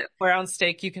finish it? 4-ounce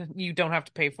steak, you don't have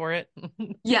to pay for it.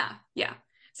 Yeah, yeah.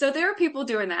 So there are people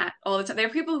doing that all the time. There are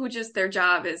people who just their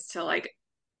job is to like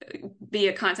be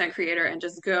a content creator and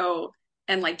just go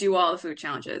and like do all the food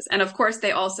challenges. And of course,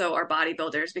 they also are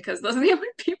bodybuilders because those are the only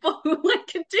people who like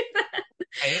can do that.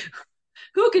 Right.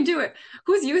 Who can do it?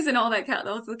 Who's using all that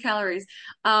those calories?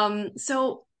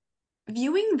 So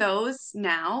viewing those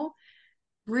now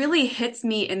really hits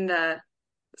me in the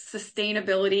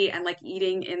sustainability and like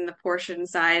eating in the portion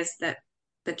size that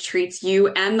treats you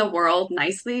and the world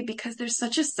nicely, because there's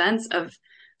such a sense of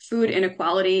food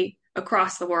inequality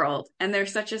across the world, and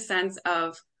there's such a sense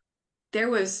of there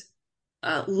was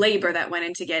labor that went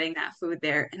into getting that food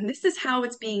there, and this is how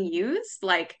it's being used.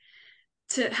 Like,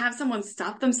 to have someone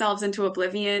stuff themselves into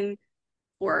oblivion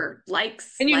or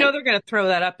likes, And you know like, they're going to throw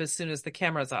that up as soon as the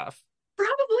camera's off.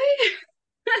 probably.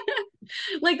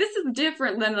 Like, this is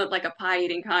different than like a pie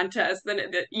eating contest than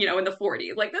in the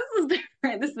 40s. Like, this is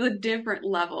different. This is a different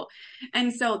level.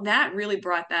 And so that really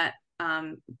brought that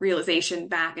realization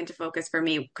back into focus for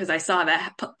me, because I saw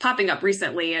that popping up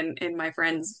recently in my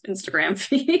friend's Instagram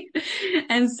feed.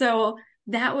 And so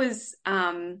that was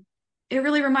it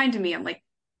really reminded me. I'm like,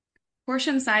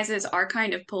 portion sizes are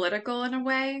kind of political in a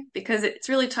way, because it's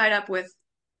really tied up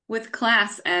with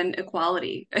class and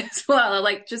equality as well.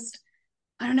 Like, just,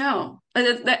 I don't know.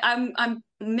 I'm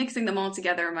mixing them all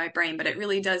together in my brain, but it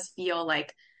really does feel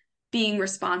like being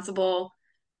responsible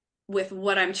with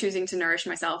what I'm choosing to nourish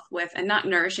myself with, and not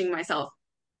nourishing myself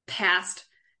past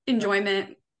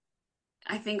enjoyment,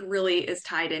 I think really is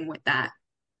tied in with that.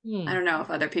 I Hmm. don't know if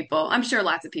other people, I'm sure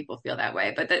lots of people feel that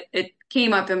way, but that it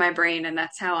came up in my brain, and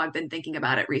that's how I've been thinking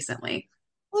about it recently.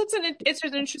 Well, it's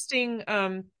an interesting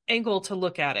angle to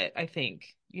look at it, I think.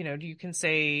 You know, you can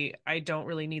say I don't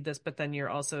really need this, but then you're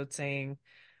also saying,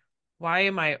 why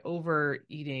am I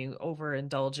overeating,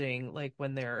 overindulging? Like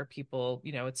when there are people,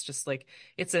 it's just like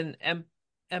it's an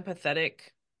empathetic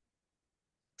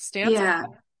stance. Yeah.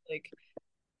 Like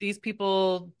these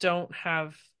people don't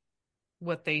have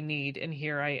what they need, and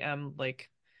here I am, like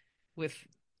with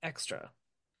extra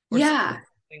or Yeah.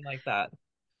 something like that.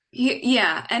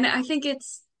 Yeah. And I think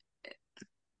it's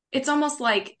almost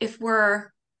like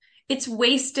it's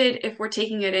wasted if we're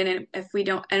taking it in, and if we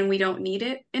don't need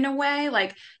it in a way.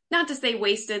 Like, not to say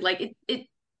wasted, like it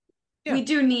Yeah, we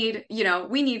do need,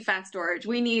 we need fat storage.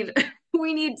 We need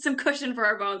we need some cushion for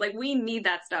our bones. Like, we need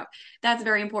that stuff. That's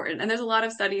very important. And there's a lot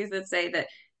of studies that say that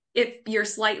if you're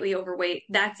slightly overweight,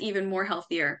 that's even more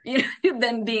healthier,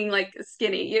 than being like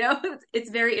skinny, It's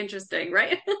very interesting,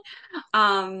 right?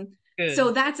 So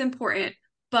good. that's important.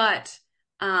 But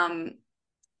um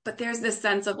there's this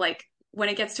sense of like, when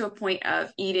it gets to a point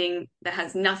of eating that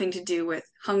has nothing to do with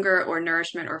hunger or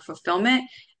nourishment or fulfillment,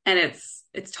 and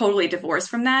it's totally divorced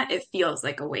from that, it feels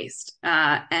like a waste,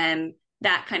 and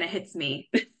that kind of hits me.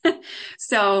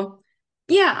 So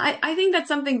yeah, I think that's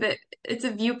something that it's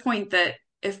a viewpoint that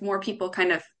if more people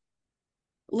kind of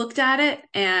looked at it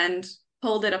and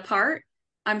pulled it apart,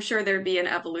 I'm sure there'd be an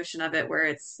evolution of it where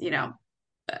it's,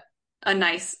 a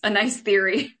nice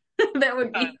theory that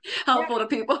would Uh, be yeah, helpful to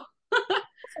people.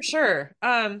 for sure.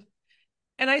 And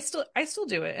I still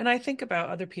do it, and I think about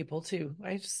other people too.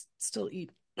 I just still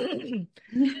eat. But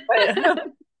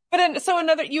so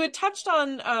another, you had touched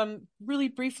on really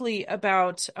briefly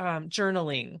about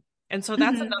journaling. And so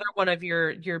that's Mhm. another one of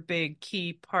your big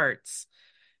key parts.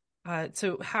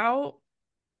 So how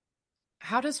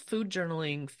does food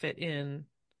journaling fit in?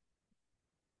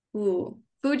 Ooh.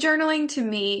 Food journaling to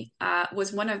me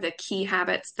was one of the key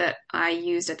habits that I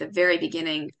used at the very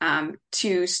beginning,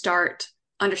 to start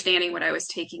understanding what I was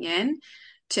taking in,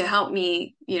 to help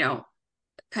me,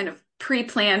 kind of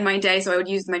pre-plan my day. So I would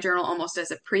use my journal almost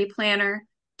as a pre-planner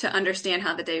to understand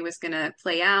how the day was going to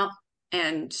play out,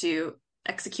 and to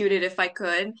execute it if I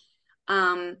could.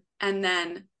 And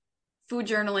then food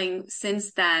journaling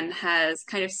since then has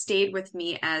kind of stayed with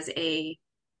me as a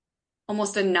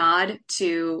almost a nod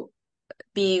to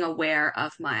being aware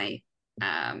of my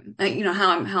how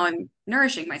I'm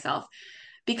nourishing myself,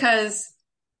 because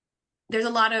there's a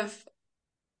lot of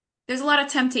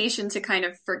temptation to kind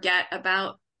of forget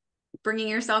about bringing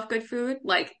yourself good food.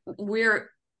 Like, we're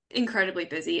incredibly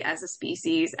busy as a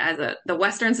species, as the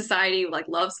Western society like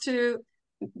loves to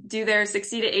do their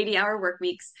 60 to 80-hour work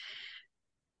weeks.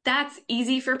 That's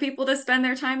easy for people to spend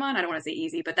their time on. I don't want to say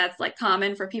easy, but that's like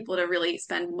common for people to really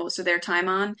spend most of their time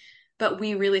on. But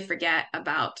we really forget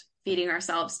about feeding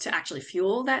ourselves to actually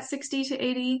fuel that 60 to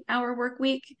 80-hour work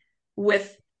week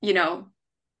with,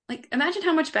 like, imagine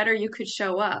how much better you could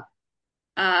show up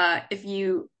if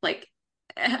you like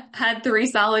had 3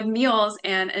 solid meals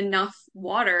and enough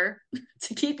water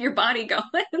to keep your body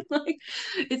going. Like,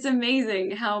 it's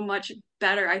amazing how much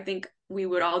better I think we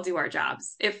would all do our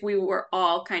jobs if we were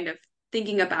all kind of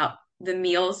thinking about the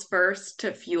meals first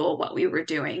to fuel what we were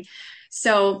doing.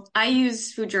 So I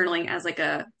use food journaling as like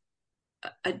a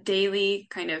daily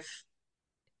kind of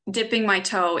dipping my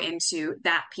toe into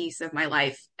that piece of my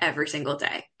life every single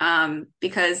day,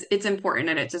 because it's important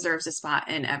and it deserves a spot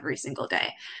in every single day.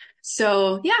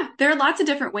 So yeah, there are lots of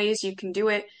different ways you can do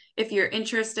it. If you're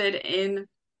interested in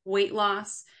weight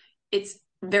loss, it's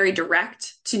very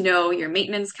direct to know your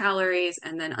maintenance calories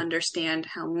and then understand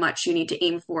how much you need to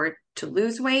aim for to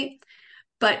lose weight.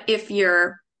 But if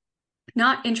you're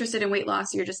not interested in weight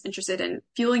loss, you're just interested in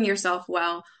fueling yourself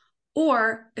well,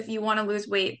 or if you want to lose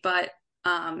weight, but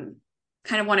kind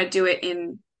of want to do it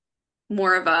in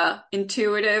more of a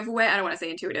intuitive way. I don't want to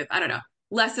say intuitive. I don't know.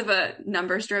 Less of a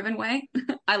numbers driven way.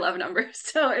 I love numbers,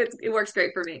 so it works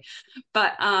great for me.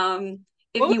 But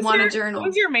if you want to What journal,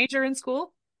 was your major in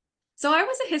school? so I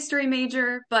was a history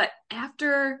major, but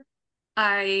after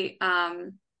I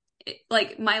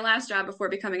like my last job before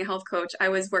becoming a health coach, I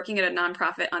was working at a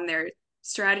nonprofit on their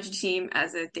strategy team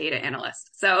as a data analyst.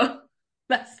 So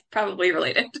that's probably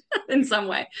related in some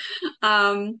way.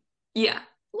 Yeah,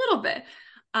 a little bit.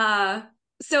 Uh,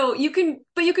 so you can,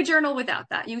 but you could journal without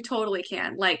that. You totally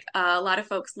can. Like a lot of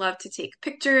folks love to take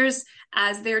pictures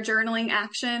as their journaling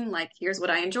action. Like, here's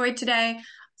what I enjoyed today.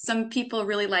 Some people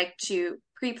really like to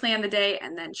pre-plan the day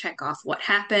and then check off what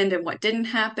happened and what didn't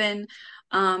happen.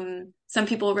 Some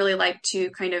people really like to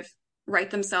kind of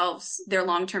write themselves their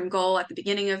long-term goal at the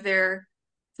beginning of their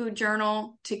food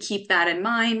journal to keep that in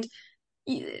mind.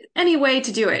 Any way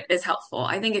to do it is helpful.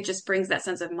 I think it just brings that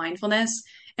sense of mindfulness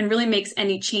and really makes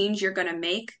any change you're going to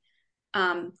make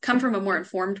come from a more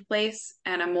informed place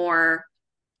and a more,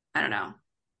 I don't know,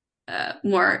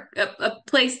 more a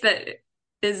place that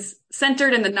is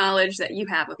centered in the knowledge that you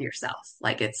have of yourself.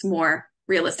 Like it's more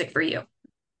realistic for you.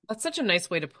 That's such a nice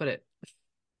way to put it.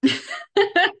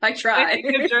 I try.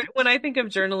 When I think of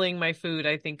journaling my food,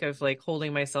 I think of like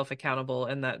holding myself accountable,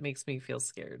 and that makes me feel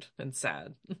scared and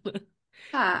sad.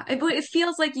 Yeah, it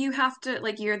feels like you have to,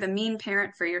 like you're the mean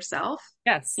parent for yourself.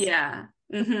 Yes. Yeah.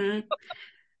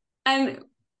 And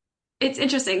it's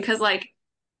interesting because like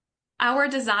our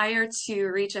desire to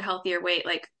reach a healthier weight,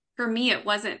 like for me, it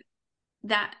wasn't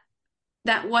that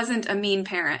that wasn't a mean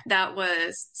parent. That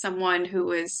was someone who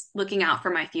was looking out for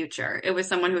my future. It was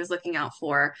someone who was looking out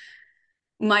for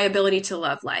my ability to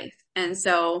love life. And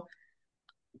so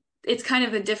it's kind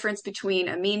of the difference between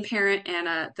a mean parent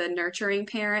and the nurturing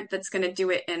parent that's going to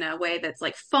do it in a way that's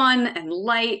like fun and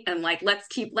light and like, let's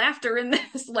keep laughter in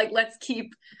this. Like, let's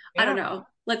keep, I don't Yeah. know,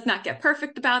 let's not get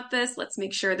perfect about this. Let's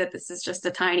make sure that this is just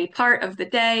a tiny part of the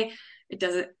day. It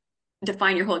doesn't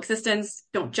define your whole existence.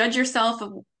 Don't judge yourself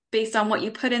based on what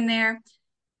you put in there.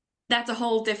 That's a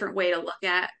whole different way to look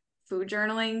at food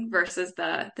journaling versus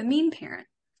the mean parent.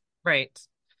 Right.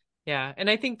 Yeah. And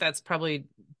I think that's probably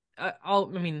I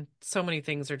mean, so many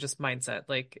things are just mindset.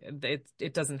 Like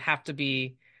it doesn't have to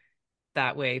be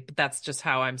that way, but that's just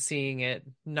how I'm seeing it,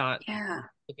 not Yeah.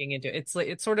 looking into it.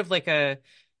 It's sort of like a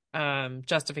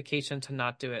justification to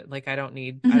not do it. Like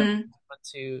Mm-hmm.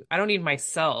 I don't need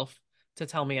myself to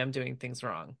tell me I'm doing things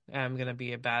wrong. I'm gonna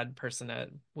be a bad person at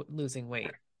losing weight.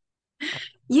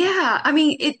 Yeah, I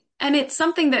mean it's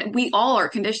something that we all are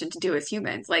conditioned to do as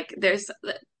humans. Like there's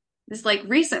this like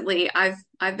recently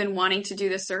I've been wanting to do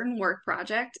this certain work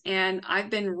project and I've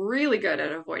been really good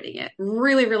at avoiding it.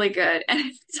 Really, really good. And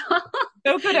it's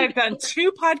So good. I've done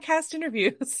two podcast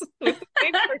interviews with the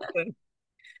same person.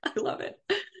 I love it.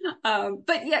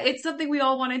 But yeah, it's something we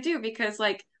all want to do because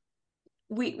like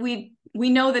we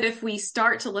know that if we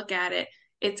start to look at it,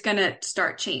 it's gonna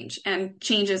start change and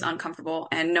change is uncomfortable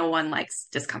and no one likes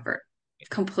discomfort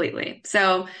completely.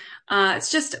 So it's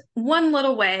just one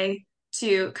little way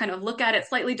to kind of look at it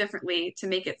slightly differently to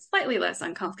make it slightly less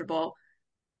uncomfortable.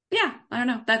 Yeah, I don't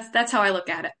know. That's how I look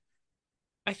at it.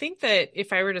 I think that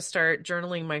if I were to start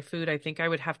journaling my food, I think I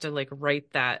would have to like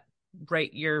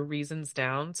write your reasons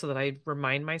down so that I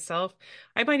remind myself.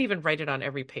 I might even write it on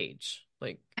every page.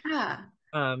 Like Yeah.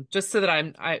 just so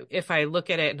that if I look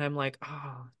at it and I'm like,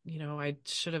 oh, I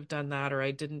should have done that, or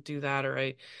I didn't do that,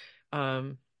 or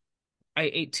um I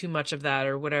ate too much of that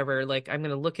or whatever, like I'm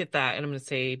gonna look at that and I'm gonna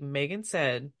say, Megan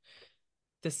said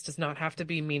this does not have to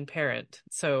be mean parent.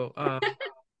 So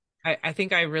I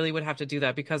think I really would have to do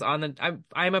that because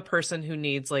I'm a person who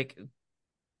needs like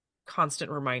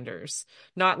constant reminders.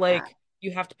 Not Yeah. like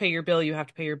you have to pay your bill, you have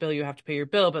to pay your bill, you have to pay your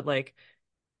bill, but like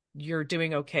you're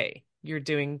doing okay. You're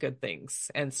doing good things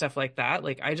and stuff like that.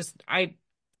 Like I'm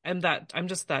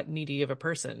just that needy of a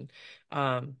person.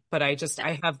 But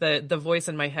I have the voice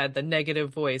in my head, the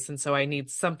negative voice, and so I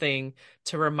need something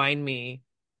to remind me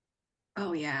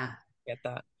Oh yeah. get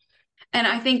that. And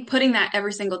I think putting that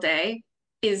every single day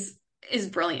is is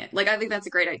brilliant. Like I think that's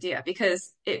a great idea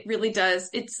because it really does.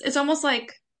 It's almost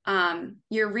like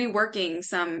you're reworking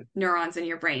some neurons in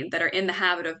your brain that are in the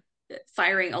habit of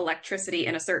firing electricity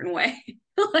in a certain way.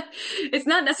 Like, it's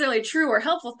not necessarily a true or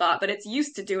helpful thought, but it's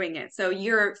used to doing it. So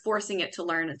you're forcing it to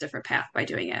learn a different path by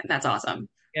doing it. And that's awesome.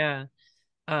 Yeah.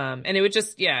 And it would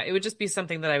just be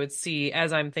something that I would see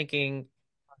as I'm thinking,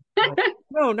 like,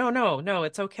 no, no, no, no,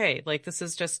 it's okay. Like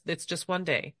it's just one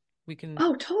day. We can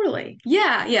Oh, totally.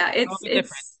 Yeah, yeah. all It's be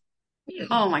different. it's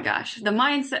oh my gosh. The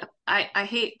mindset I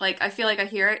hate like I feel like I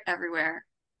hear it everywhere,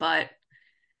 but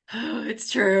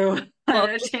it's true. I'm Well,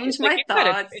 gonna it's change like my you said,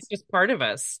 it's thoughts. just part of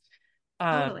us.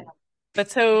 Um, Totally.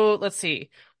 but so let's see.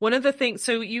 One of the things,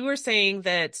 so you were saying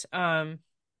that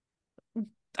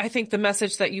I think the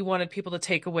message that you wanted people to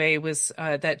take away was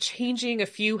that changing a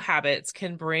few habits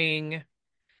can bring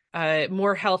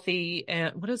more healthy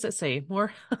and what does it say?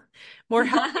 More more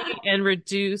healthy and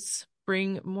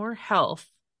bring more health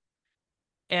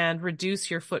and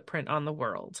reduce your footprint on the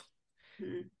world.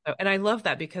 And I love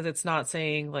that because it's not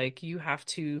saying like you have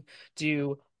to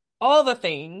do all the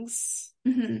things.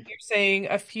 Mhm. You're saying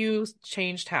a few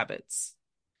changed habits.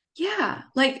 Yeah,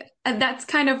 like that's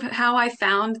kind of how I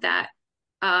found that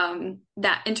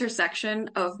that intersection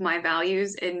of my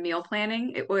values in meal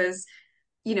planning. It was,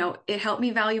 it helped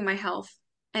me value my health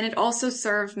and it also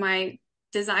served my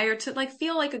desire to like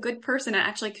feel like a good person and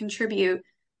actually contribute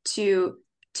to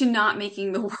to not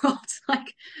making the world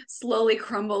like slowly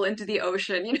crumble into the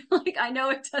ocean. Like I know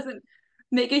it doesn't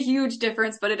make a huge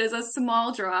difference, but it is a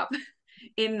small drop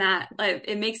in that. Like,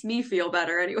 it makes me feel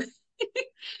better anyway.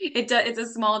 It's a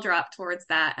small drop towards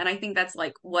that. And I think that's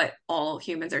like what all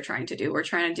humans are trying to do. We're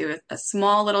trying to do a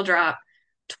small little drop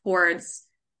towards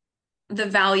the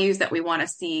values that we want to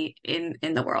see in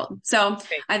the world. So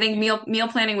Okay. I think meal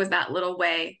planning was that little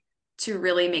way to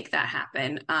really make that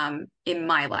happen in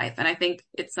my life. And I think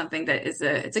it's something that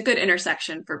it's a good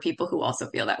intersection for people who also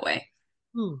feel that way.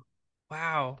 Ooh,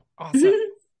 wow. Awesome.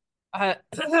 Uh,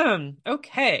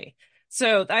 okay.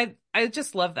 So I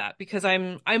just love that because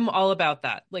I'm all about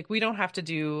that. Like we don't have to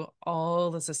do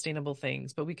all the sustainable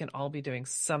things, but we can all be doing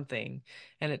something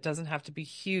and it doesn't have to be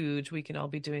huge. We can all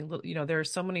be doing little, there are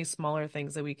so many smaller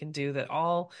things that we can do that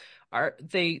all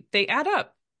they add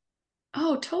up.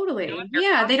 Oh, If totally. you're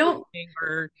Yeah, they don't. composting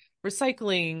or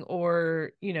recycling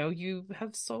or you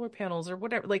have solar panels or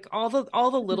whatever, like all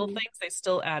the little Mhm. things, they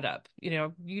still add up.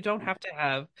 You don't have to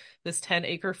have this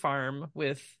 10-acre farm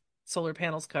with solar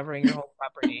panels covering your whole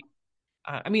property.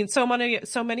 I mean, so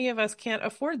many of us can't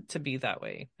afford to be that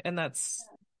way, and it's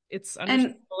And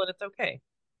understandable and it's okay.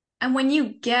 And when you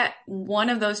get one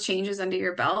of those changes under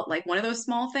your belt, like one of those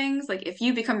small things, like if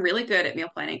you become really good at meal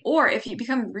planning, or if you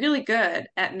become really good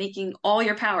at making all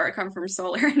your power come from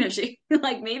solar energy,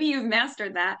 like maybe you've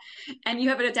mastered that and you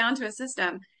have it down to a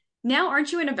system. Now,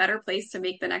 aren't you in a better place to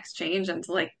make the next change and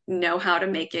to like know how to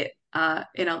make it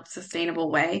in a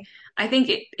sustainable way? I think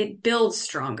it builds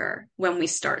stronger when we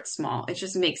start small. It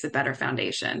just makes a better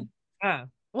foundation. Yeah.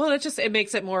 Well, it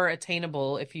makes it more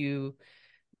attainable if you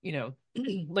know,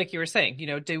 like you were saying,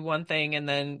 do one thing and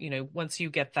then, once you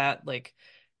get that like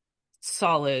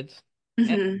solid,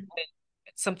 and Hmm.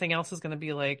 something else is going to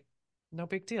be like, no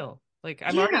big deal. Like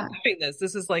I'm already Yeah. doing this.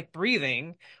 This is like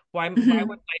breathing. Why Hmm.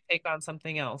 wouldn't I take on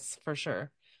something else for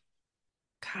sure?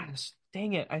 Gosh,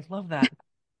 dang it. I love that.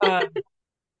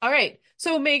 All right.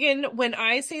 So Megan, when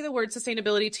I say the word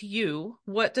sustainability to you,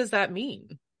 what does that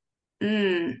mean?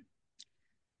 Mm.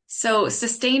 So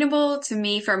sustainable to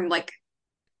me from like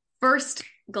first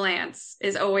glance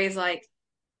is always like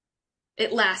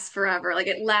it lasts forever, like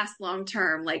it lasts long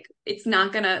term, like it's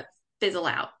not gonna fizzle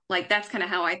out. Like that's kind of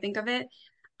how I think of it.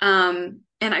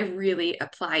 And I really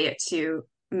apply it to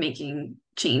making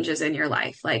changes in your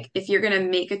life. Like if you're gonna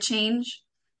make a change,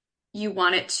 you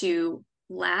want it to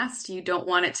last. You don't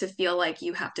want it to feel like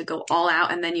you have to go all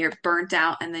out and then you're burnt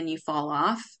out and then you fall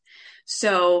off.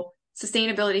 So,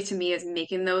 sustainability to me is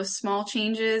making those small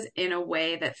changes in a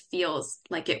way that feels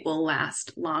like it will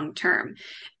last long term.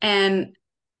 And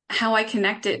how I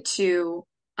connect it to,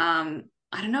 I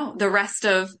don't know, the rest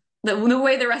of the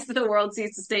way the rest of the world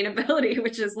sees sustainability,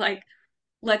 which is like,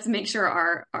 let's make sure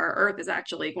our earth is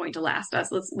actually going to last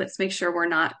us. Let's make sure we're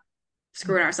not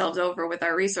screwing ourselves over with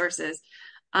our resources.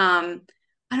 Um,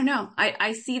 I don't know.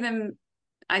 I see them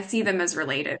as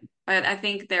related, but I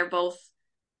think they're both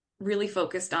really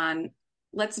focused on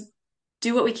let's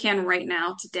do what we can right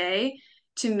now today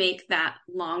to make that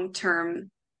long-term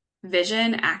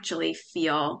vision actually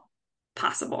feel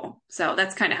possible. So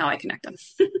that's kind of how I connect them.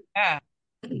 Yeah.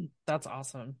 That's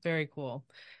awesome. Very cool.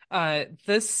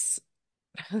 This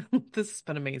This has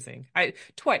been amazing.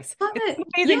 Twice. Love It's it.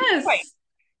 been amazing twice. Yes.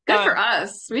 Good Um, for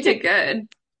us. We did good.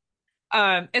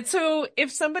 and so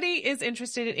if somebody is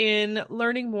interested in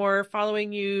learning more,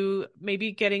 following you,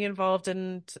 maybe getting involved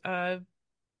in,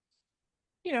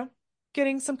 you know,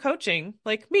 getting some coaching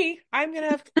like me, I'm gonna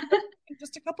have in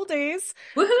just a couple days.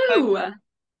 Woohoo!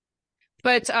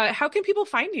 But how can people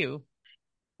find you?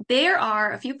 There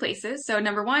are a few places. So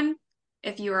number one,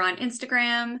 if you are on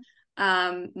Instagram,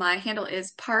 my handle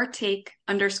is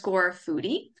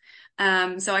partake_foodie.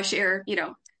 So I share,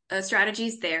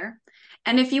 strategies there.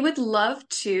 And if you would love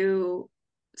to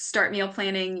start meal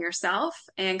planning yourself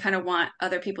and kind of want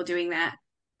other people doing that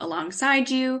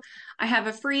alongside you, I have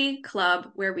a free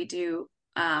club where we do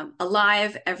a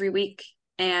live every week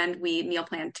and we meal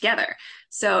plan together.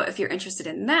 So if you're interested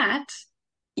in that,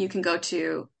 you can go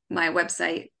to my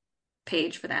website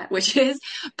page for that, which is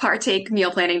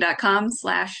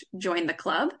partakemealplanning.com/join the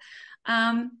club.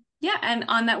 Yeah, and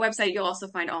on that website, you'll also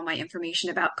find all my information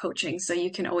about coaching. So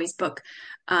you can always book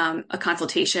a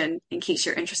consultation in case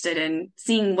you're interested in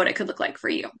seeing what it could look like for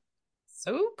you.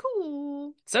 So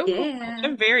cool. So cool. Yeah.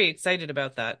 I'm very excited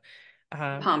about that.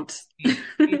 Pumped.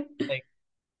 Like,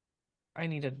 I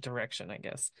need a direction, I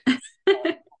guess.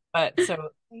 But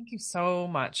so thank you so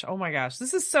much. Oh my gosh,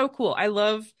 this is so cool. I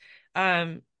love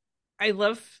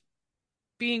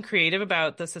being creative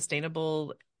about the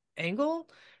sustainable angle,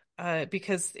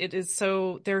 because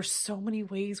there's so many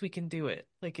ways we can do it.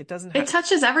 Like it doesn't It have,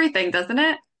 touches everything, doesn't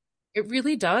it? it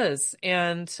really does.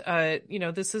 And,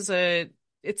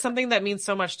 it's something that means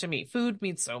so much to me. Food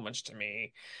means so much to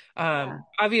me.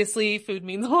 Obviously food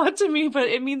means a lot to me, but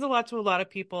it means a lot to a lot of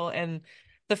people. And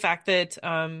the fact that,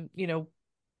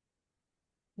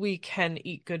 we can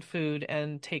eat good food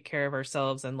and take care of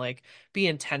ourselves and like be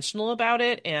intentional about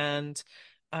it and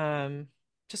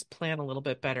just plan a little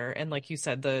bit better. And like you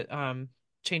said, the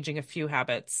changing a few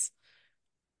habits.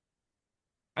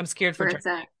 I'm scared for Where junk it's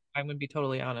at. food, I'm gonna be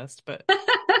totally honest, but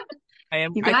I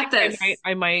am. You I got think this.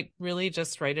 I might really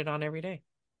just write it on every day.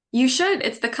 You should.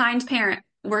 It's the kind parent.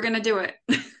 We're gonna do it.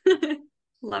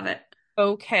 Love it.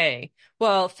 Okay.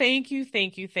 Well, thank you,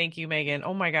 Megan.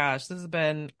 Oh my gosh, this has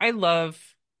been, I love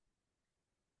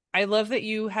that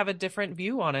you have a different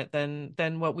view on it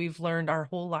than what we've learned our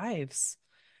whole lives.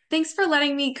 Thanks for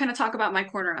letting me kind of talk about my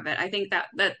corner of it. I think that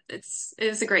it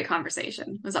was a great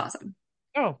conversation. It was awesome.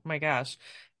 Oh my gosh.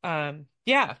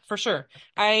 Yeah, for sure.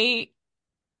 I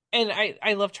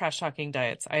love trash talking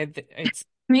diets. It's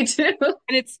Me too.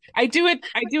 and I do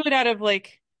it out of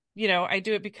like, I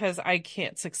do it because I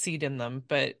can't succeed in them,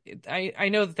 but I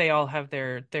know that they all have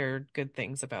their good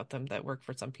things about them that work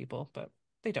for some people, but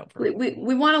they don't for We, me. we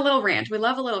we want a little rant. We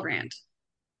love a little rant.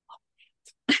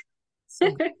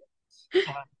 So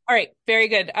all right, very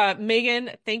good.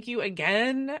 Megan, thank you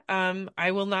again.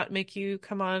 I will not make you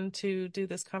come on to do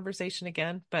this conversation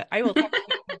again, but I will talk to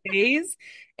you in days.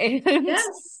 And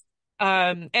Yes.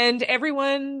 and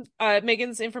everyone,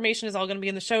 Megan's information is all going to be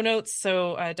in the show notes,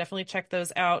 so definitely check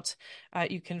those out.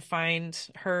 You can find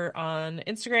her on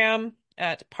Instagram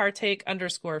at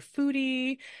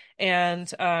partake_foodie.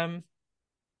 And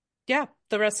yeah,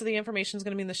 the rest of the information is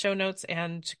going to be in the show notes,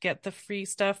 and get the free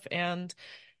stuff and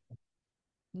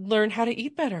learn how to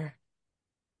eat better.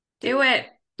 Do it.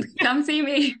 Come see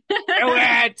me. Do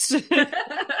it.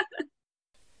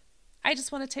 I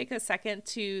just want to take a second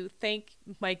to thank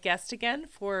my guest again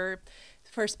for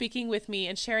speaking with me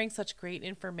and sharing such great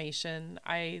information.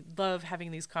 I love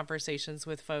having these conversations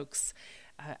with folks.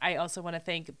 I also want to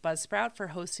thank Buzzsprout for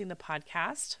hosting the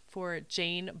podcast, for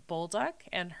Jane Bolduck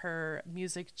and her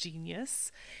music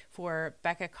genius, for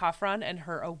Becca Coffron and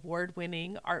her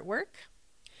award-winning artwork.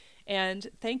 And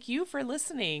thank you for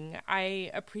listening.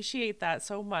 I appreciate that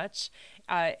so much.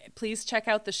 Please check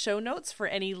out the show notes for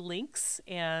any links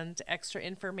and extra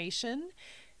information.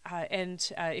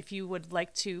 And if you would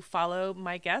like to follow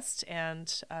my guest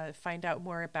and find out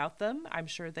more about them, I'm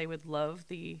sure they would love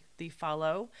the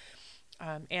follow.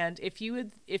 And if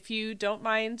you don't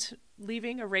mind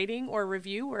leaving a rating or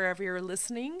review wherever you're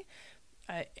listening,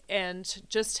 and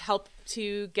just help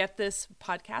to get this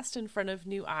podcast in front of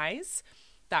new eyes,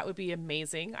 that would be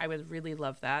amazing. I would really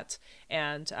love that.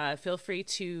 And feel free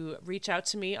to reach out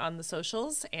to me on the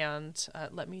socials and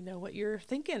let me know what you're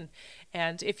thinking.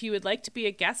 And if you would like to be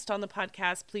a guest on the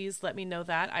podcast, please let me know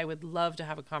that. I would love to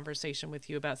have a conversation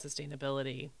with you about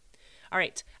sustainability. All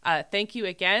right. Thank you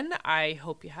again. I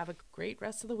hope you have a great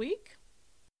rest of the week.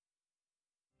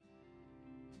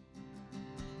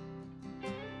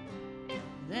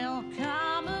 There'll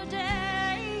come a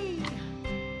day,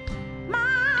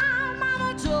 my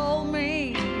mama told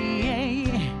me,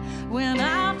 when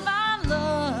I find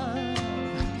love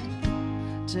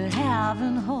love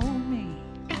and hold me.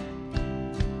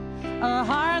 A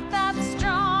heart that's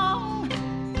strong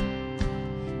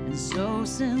and so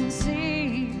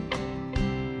sincere.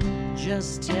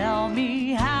 Just tell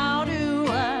me, how do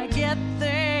I get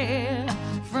there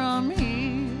from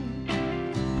here?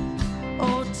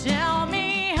 Oh, tell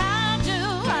me, how do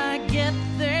I get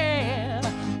there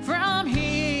from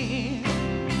here?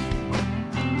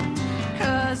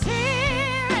 'Cause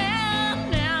here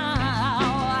and now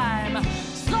I'm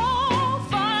so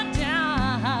far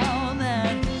down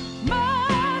that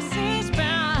mercy's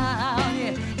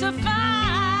bound to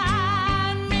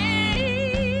find me.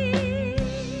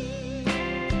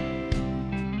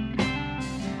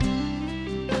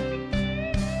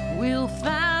 We'll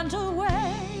find a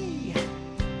way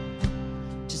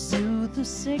to soothe the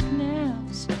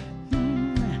sickness.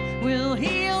 We'll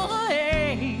heal the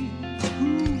hate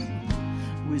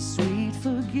with sweet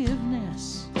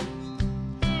forgiveness.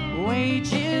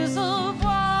 Wages of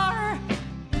war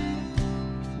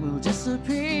will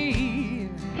disappear.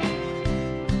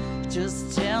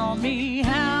 Just tell me,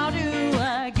 how do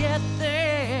I get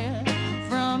there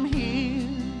from here?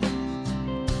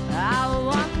 I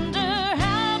wonder,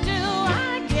 how do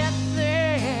I get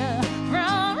there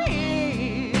from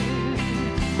here?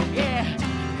 Yeah,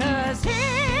 'cause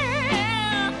here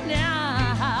and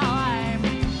now I'm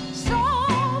so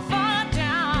far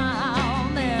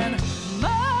down that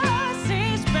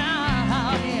mercy's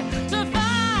bound to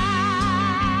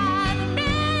find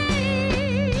me.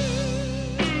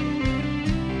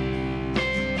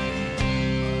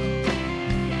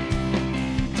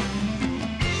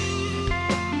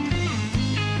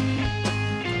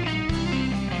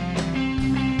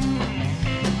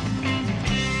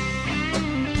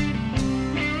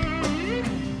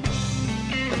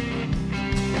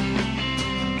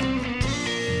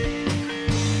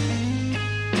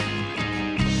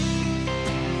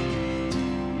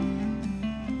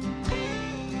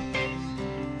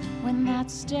 When that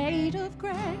state of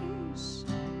grace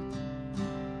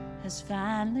has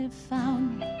finally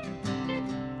found me,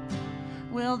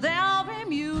 well, there'll be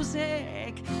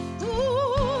music,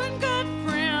 ooh, and good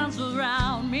friends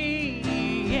around me,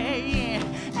 yeah, yeah.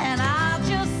 And I'll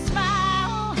just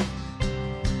smile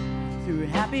through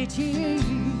happy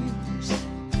tears.